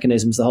changing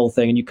mechanisms, the whole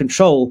thing, and you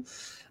control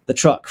the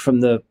truck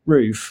from the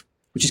roof,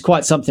 which is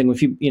quite something.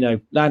 If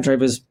Land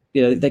Rovers,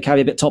 they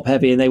carry a bit top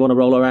heavy and they want to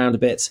roll around a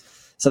bit.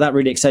 So that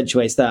really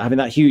accentuates that, having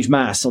that huge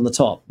mass on the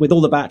top with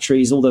all the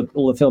batteries, all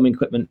the filming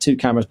equipment, 2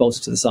 cameras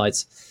bolted to the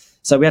sides.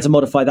 So we had to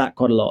modify that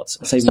quite a lot.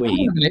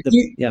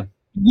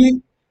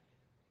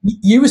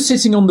 You were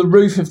sitting on the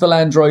roof of the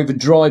Land Rover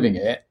driving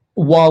it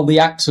while the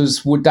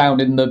actors were down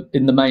in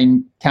the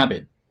main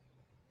cabin.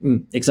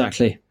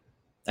 Exactly.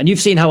 And you've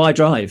seen how I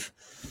drive,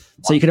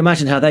 so you can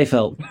imagine how they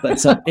felt.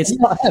 But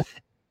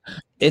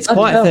it's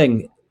quite a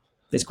thing.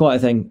 It's quite a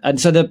thing. And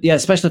so the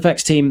special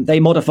effects team, they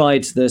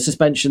modified the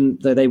suspension,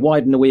 they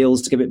widened the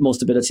wheels to give it more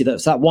stability.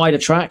 That wider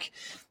track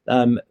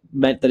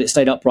meant that it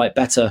stayed upright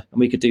better and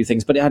we could do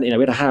things. But it had, we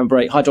had a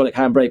hydraulic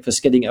handbrake for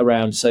skidding it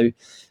around. So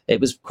it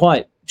was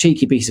quite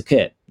cheeky piece of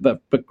kit, but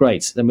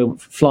great. And we were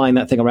flying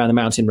that thing around the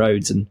mountain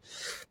roads and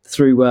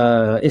through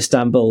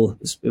Istanbul.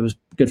 It was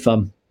good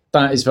fun.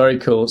 That is very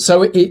cool.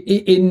 So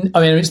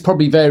it's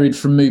probably varied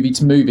from movie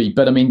to movie,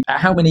 but I mean,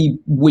 how many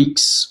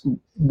weeks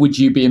would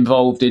you be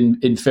involved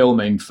in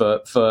filming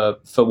for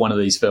one of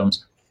these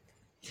films?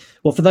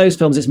 Well, for those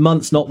films, it's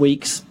months, not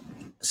weeks.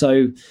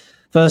 So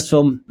first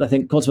film, I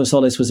think Quantum of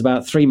Solace was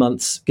about 3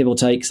 months, give or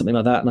take, something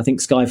like that. And I think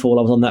Skyfall,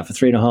 I was on that for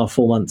 3.5,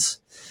 4 months.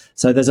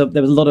 So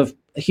there was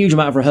a huge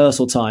amount of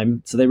rehearsal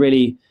time. So they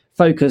really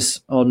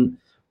focus on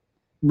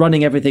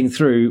running everything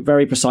through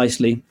very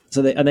precisely,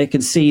 so they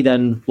can see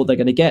then what they're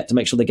going to get to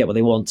make sure they get what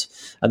they want,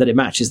 and that it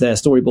matches their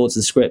storyboards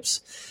and scripts.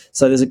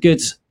 So there's a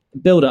good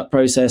build-up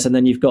process, and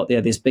then you've got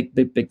this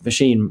big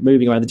machine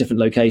moving around the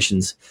different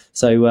locations.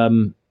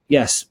 So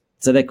yes,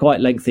 so they're quite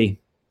lengthy.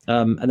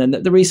 And then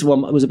the recent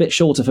one was a bit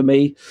shorter for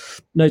me.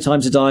 No Time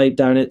to Die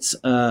down at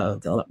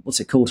what's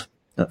it called?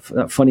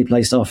 That funny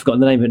place. I've forgotten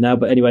the name of it now.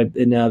 But anyway,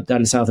 down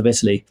in south of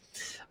Italy.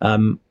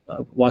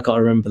 Why can't I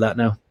remember that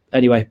now?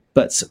 Anyway,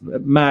 but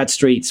mad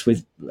streets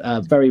with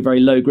very,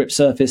 very low grip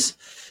surface.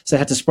 So they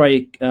had to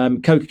spray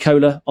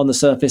Coca-Cola on the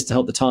surface to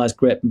help the tyres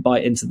grip and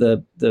bite into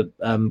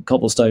the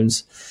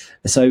cobblestones.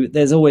 So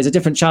there's always a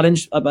different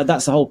challenge. But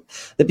that's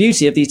the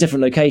beauty of these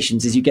different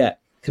locations is you get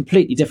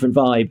completely different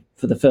vibe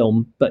for the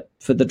film, but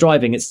for the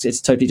driving, it's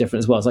totally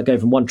different as well. It's like going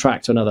from one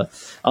track to another.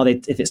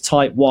 If it's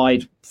tight,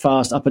 wide,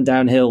 fast, up and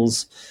down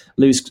hills,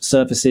 loose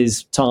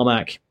surfaces,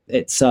 tarmac,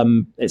 it's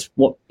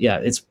what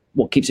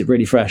keeps it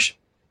really fresh.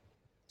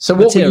 So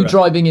what were you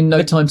driving in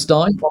No Time to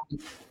Die?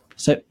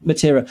 So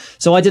Matera.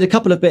 So I did a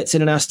couple of bits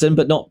in an Aston,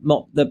 but not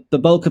the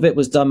bulk of it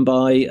was done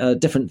by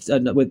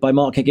by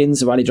Mark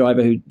Higgins, a rally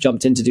driver who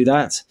jumped in to do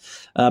that.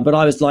 But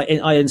I was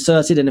I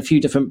inserted in a few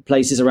different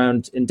places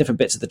around in different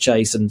bits of the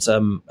chase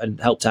and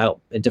helped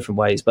out in different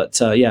ways.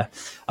 But I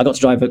got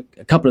to drive a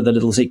couple of the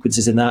little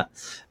sequences in that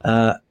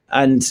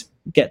and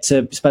get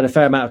to spend a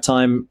fair amount of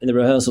time in the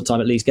rehearsal time,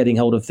 at least, getting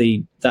hold of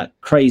that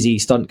crazy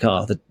stunt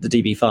car, the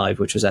DB5,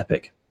 which was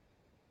epic.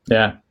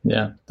 Yeah,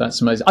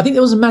 that's amazing. I think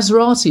there was a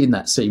Maserati in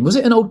that scene. Was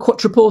it an old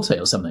Quattroporte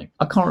or something?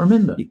 I can't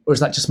remember. Or is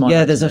that just my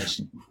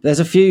imagination? There's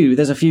a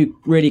few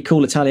really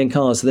cool Italian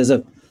cars.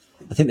 So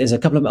I think there's a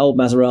couple of old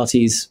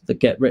Maseratis that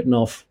get written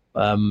off.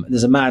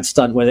 There's a mad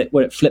stunt where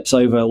it flips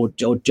over or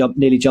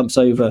nearly jumps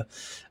over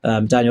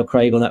Daniel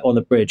Craig on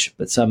the bridge.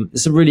 But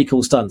there's some really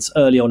cool stunts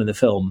early on in the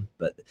film.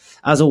 But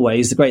as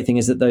always, the great thing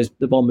is that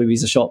the Bond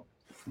movies are shot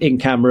in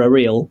camera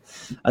real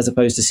as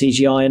opposed to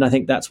CGI, and I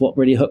think that's what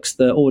really hooks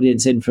the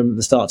audience in from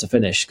the start to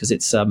finish, because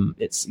it's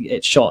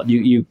shot.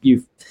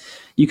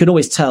 You can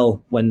always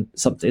tell when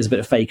something is a bit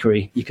of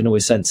fakery. You can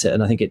always sense it,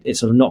 and I think it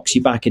sort of knocks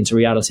you back into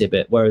reality a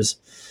bit. Whereas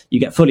you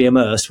get fully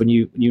immersed when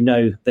you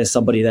know there's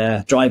somebody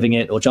there driving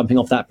it or jumping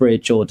off that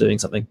bridge or doing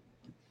something.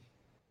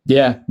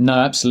 Yeah, no,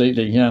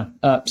 absolutely. Yeah,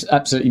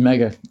 absolutely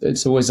mega.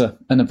 It's always an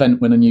event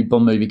when a new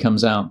Bond movie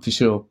comes out, for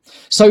sure.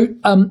 So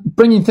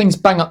bringing things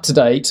bang up to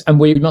date, and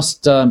we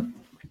must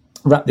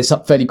wrap this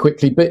up fairly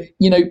quickly. But,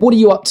 what are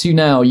you up to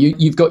now?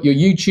 You've got your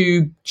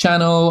YouTube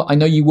channel. I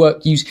know you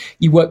work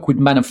with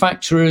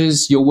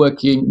manufacturers. You're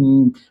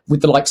working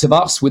with the likes of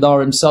us, with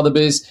RM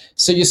Sotheby's.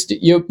 So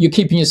you're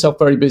keeping yourself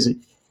very busy.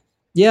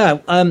 Yeah,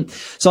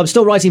 so I'm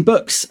still writing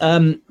books.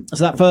 So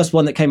that first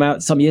one that came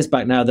out some years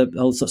back now, the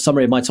whole sort of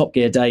summary of my Top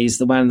Gear days,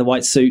 The Man in the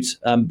White Suit,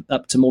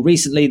 up to more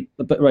recently,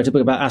 I wrote a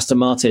book about Aston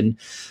Martin,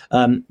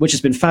 which has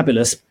been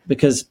fabulous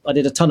because I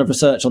did a ton of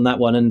research on that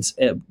one and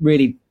it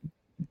really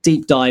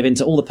deep dive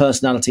into all the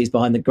personalities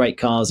behind the great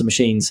cars and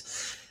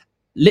machines,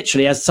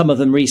 literally as some of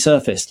them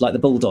resurfaced, like the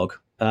Bulldog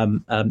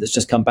that's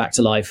just come back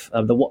to life,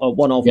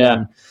 one of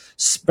them.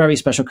 Very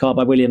special car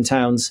by William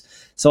Towns.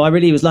 So I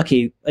really was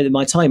lucky in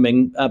my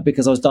timing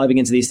because I was diving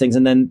into these things,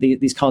 and then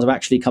these cars have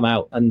actually come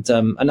out, and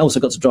also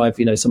got to drive,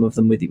 some of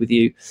them with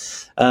you.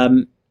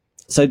 So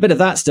a bit of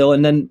that still,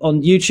 and then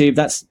on YouTube,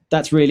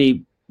 that's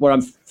really where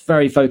I'm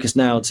very focused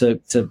now.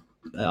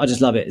 I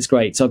just love it. It's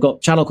great. So I've got a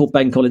channel called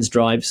Ben Collins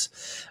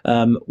Drives,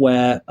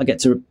 where I get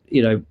to,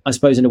 I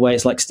suppose in a way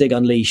it's like Stig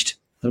Unleashed.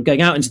 I'm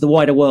going out into the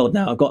wider world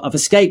now. I've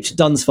escaped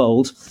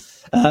Dunsfold.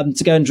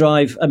 To go and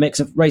drive a mix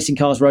of racing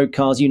cars, road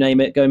cars, you name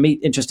it, go and meet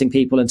interesting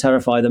people and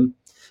terrify them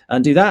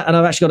and do that. And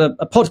I've actually got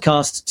a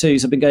podcast too.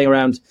 So I've been going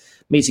around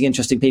meeting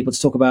interesting people to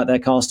talk about their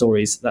car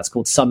stories. That's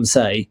called Some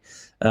Say,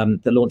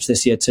 that launched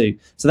this year too.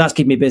 So that's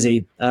keeping me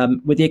busy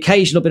with the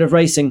occasional bit of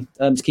racing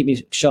to keep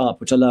me sharp,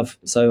 which I love.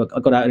 So I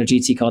got out in a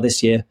GT car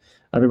this year.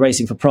 I've been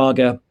racing for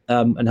Praga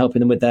and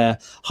helping them with their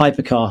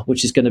hypercar,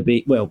 which is going to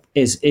be,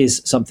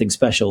 is something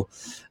special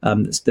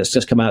that's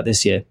just come out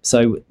this year.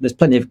 So there's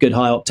plenty of good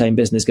high octane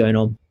business going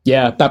on.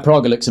 Yeah, that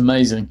Praga looks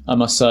amazing, I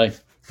must say.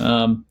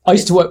 I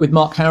used to work with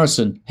Mark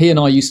Harrison. He and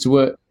I used to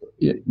work.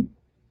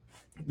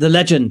 The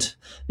legend.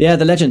 Yeah,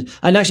 the legend.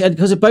 And actually,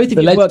 because both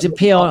of you worked in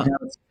PR.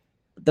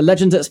 The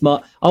legend at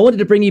Smart. I wanted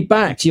to bring you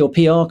back to your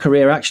PR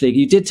career. Actually,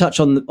 you did touch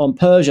on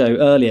Peugeot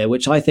earlier,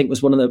 which I think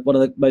was one of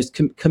the most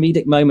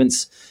comedic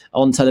moments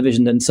on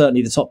television, and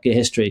certainly the Top Gear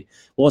history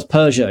was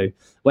Peugeot,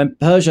 when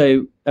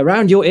Peugeot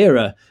around your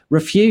era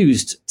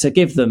refused to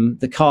give them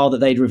the car that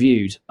they'd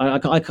reviewed. I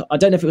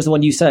don't know if it was the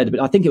one you said,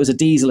 but I think it was a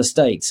diesel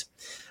estate,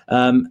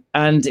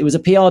 and it was a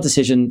PR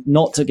decision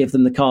not to give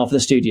them the car for the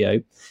studio,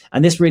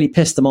 and this really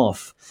pissed them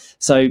off.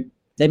 So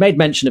they made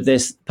mention of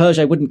this.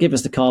 Peugeot wouldn't give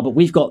us the car, but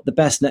we've got the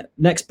best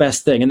next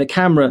best thing. And the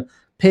camera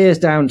peers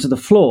down to the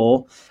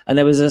floor, and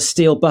there was a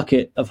steel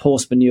bucket of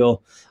horse manure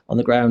on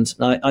the ground.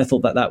 I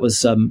thought that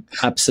was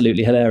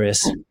absolutely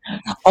hilarious.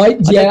 I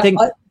don't think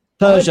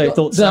Peugeot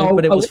thought so,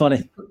 but it was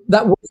funny.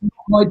 That was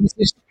my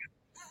decision.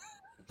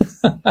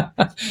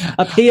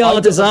 A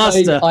PR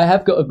disaster. I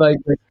have got a vague.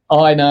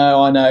 I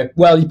know.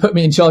 Well, you put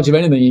me in charge of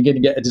anything, you're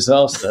going to get a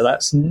disaster.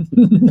 That's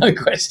no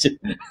question.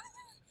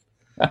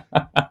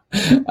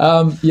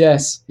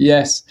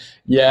 Yes.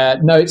 Yeah.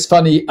 No, it's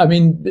funny. I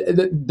mean,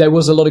 there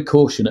was a lot of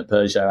caution at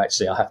Peugeot,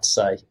 actually, I have to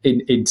say,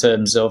 in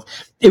terms of,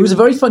 it was a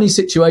very funny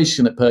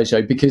situation at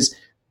Peugeot because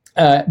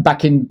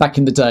back in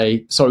the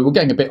day, sorry, we're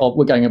going a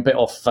bit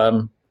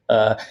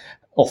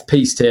off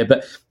piste here,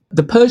 but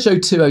the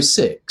Peugeot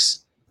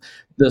 206,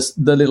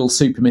 the little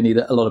Super Mini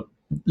that a lot of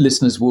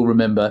listeners will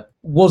remember,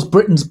 was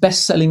Britain's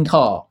best-selling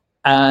car,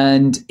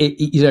 and it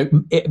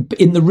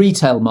in the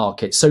retail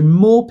market. So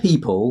more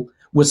people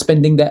were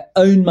spending their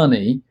own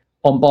money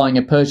on buying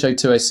a Peugeot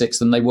 206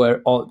 than they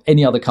were on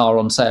any other car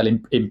on sale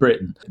in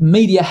Britain.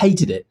 Media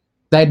hated it.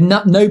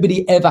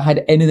 Nobody ever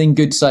had anything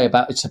good to say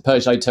about a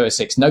Peugeot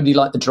 206. Nobody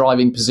liked the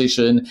driving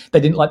position. They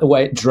didn't like the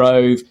way it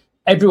drove.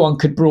 everyone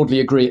could broadly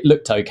agree it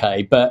looked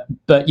okay, but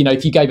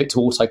if you gave it to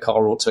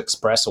Autocar, Auto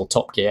Express, or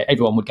Top Gear,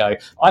 everyone would go,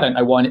 I don't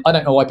know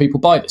why people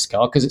buy this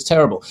car, because it's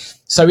terrible.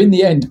 So in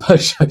the end,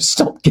 Peugeot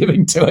stopped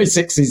giving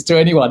 206s to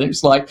anyone. It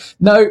was like,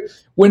 no,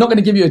 we're not going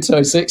to give you a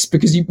 206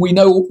 because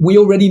we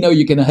already know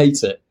you're going to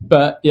hate it.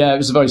 But yeah, it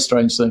was a very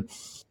strange thing.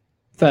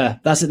 Fair.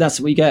 That's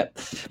what you get.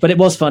 But it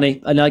was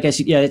funny, and I guess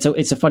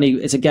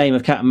it's a game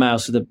of cat and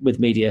mouse with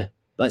media.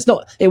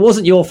 It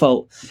wasn't your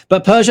fault,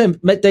 but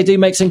Peugeot, they do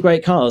make some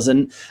great cars,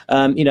 and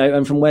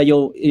and from where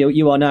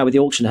you are now with the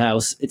auction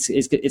house,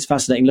 it's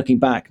fascinating looking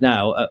back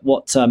now at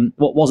what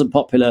wasn't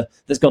popular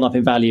that's gone up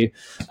in value,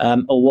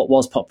 or what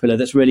was popular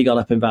that's really gone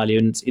up in value,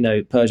 and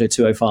Peugeot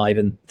 205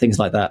 and things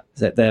like that.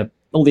 They're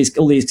all these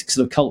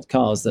sort of cult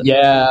cars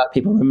that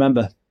people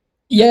remember.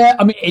 Yeah,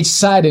 I mean, it's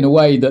sad in a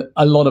way that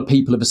a lot of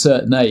people of a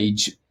certain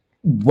age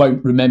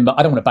won't remember.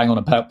 I don't want to bang on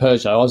about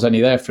Peugeot. I was only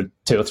there for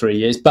 2 or 3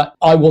 years, but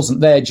I wasn't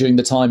there during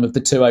the time of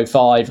the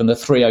 205 and the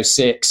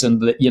 306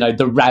 and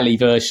the rally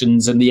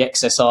versions and the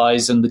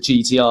XSIs and the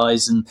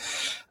GTIs,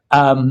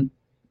 and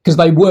because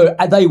they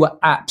were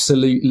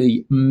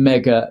absolutely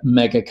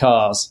mega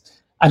cars.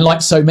 And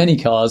like so many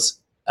cars,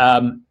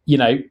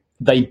 they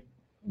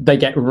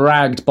get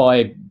ragged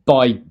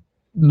by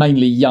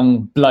mainly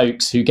young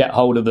blokes who get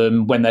hold of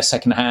them when they're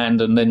secondhand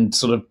and then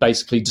sort of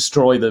basically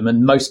destroy them,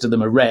 and most of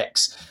them are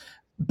wrecks.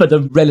 But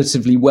the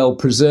relatively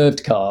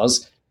well-preserved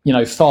cars,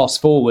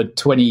 fast forward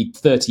 20,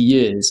 30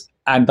 years,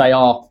 and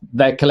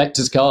they're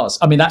collectors' cars.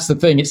 I mean, that's the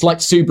thing. It's like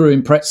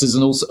Subaru Imprezas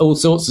and all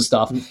sorts of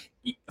stuff.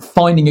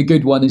 Finding a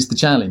good one is the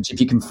challenge.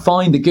 If you can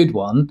find a good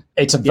one,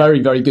 it's a very,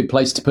 very good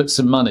place to put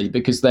some money,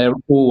 because they're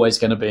always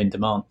going to be in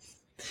demand.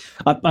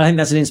 I think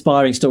that's an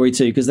inspiring story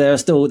too, because there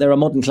are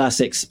modern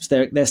classics.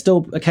 They're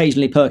still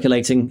occasionally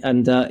percolating,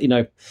 and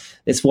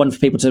it's one for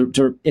people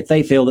to if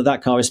they feel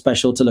that car is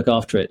special, to look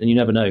after it. And you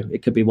never know,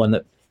 it could be one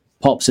that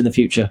pops in the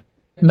future.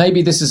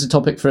 Maybe this is a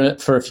topic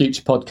for a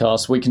future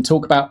podcast. We can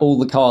talk about all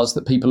the cars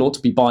that people ought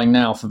to be buying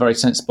now for very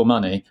sensible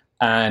money,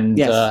 and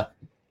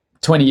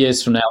 20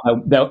 years from now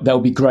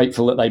they'll be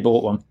grateful that they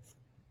bought one.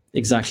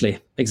 Exactly.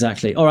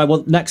 All right.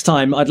 Well, next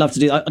time I'd love to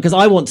do that, because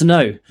I want to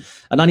know,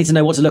 and I need to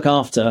know what to look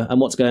after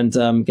and what to go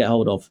and get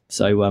hold of.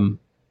 So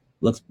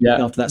look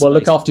after that. Well,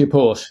 look after your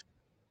Porsche.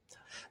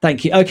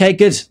 Thank you. Okay,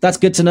 good. That's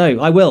good to know.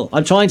 I will.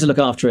 I'm trying to look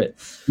after it.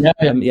 Yeah.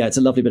 It's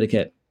a lovely bit of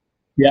kit.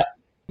 Yeah.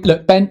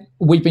 Look, Ben,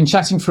 we've been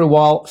chatting for a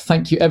while.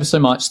 Thank you ever so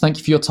much. Thank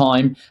you for your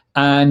time.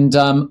 And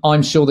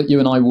I'm sure that you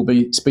and I will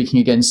be speaking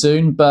again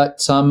soon.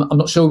 But I'm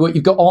not sure what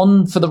you've got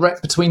on for the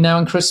rep between now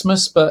and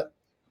Christmas, but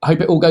I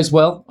hope it all goes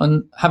well,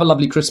 and have a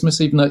lovely Christmas,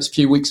 even though it's a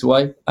few weeks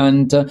away.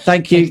 And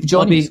thank you for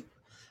joining us.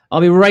 I'll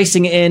be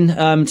racing it in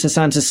to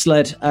Santa's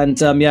sled. And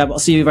I'll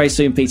see you very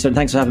soon, Peter. And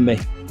thanks for having me.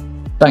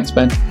 Thanks,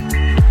 Ben.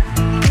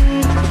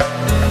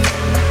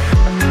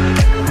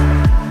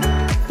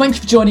 Thank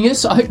you for joining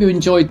us. I hope you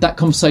enjoyed that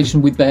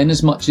conversation with Ben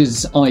as much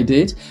as I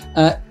did.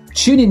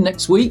 Tune in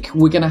next week.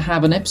 We're going to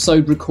have an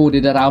episode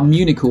recorded at our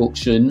Munich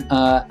auction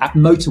at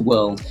Motor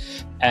World.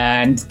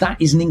 And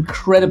that is an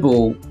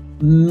incredible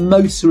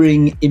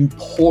motoring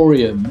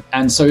emporium,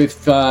 and so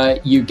if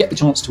you get the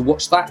chance to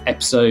watch that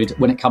episode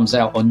when it comes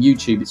out on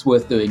YouTube, it's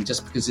worth doing,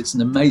 just because it's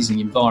an amazing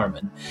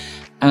environment.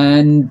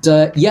 And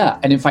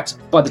and in fact,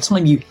 by the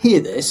time you hear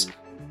this,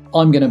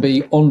 I'm going to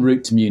be en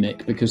route to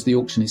Munich, because the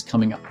auction is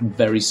coming up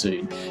very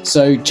soon.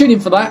 So tune in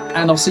for that,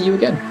 and I'll see you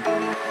again.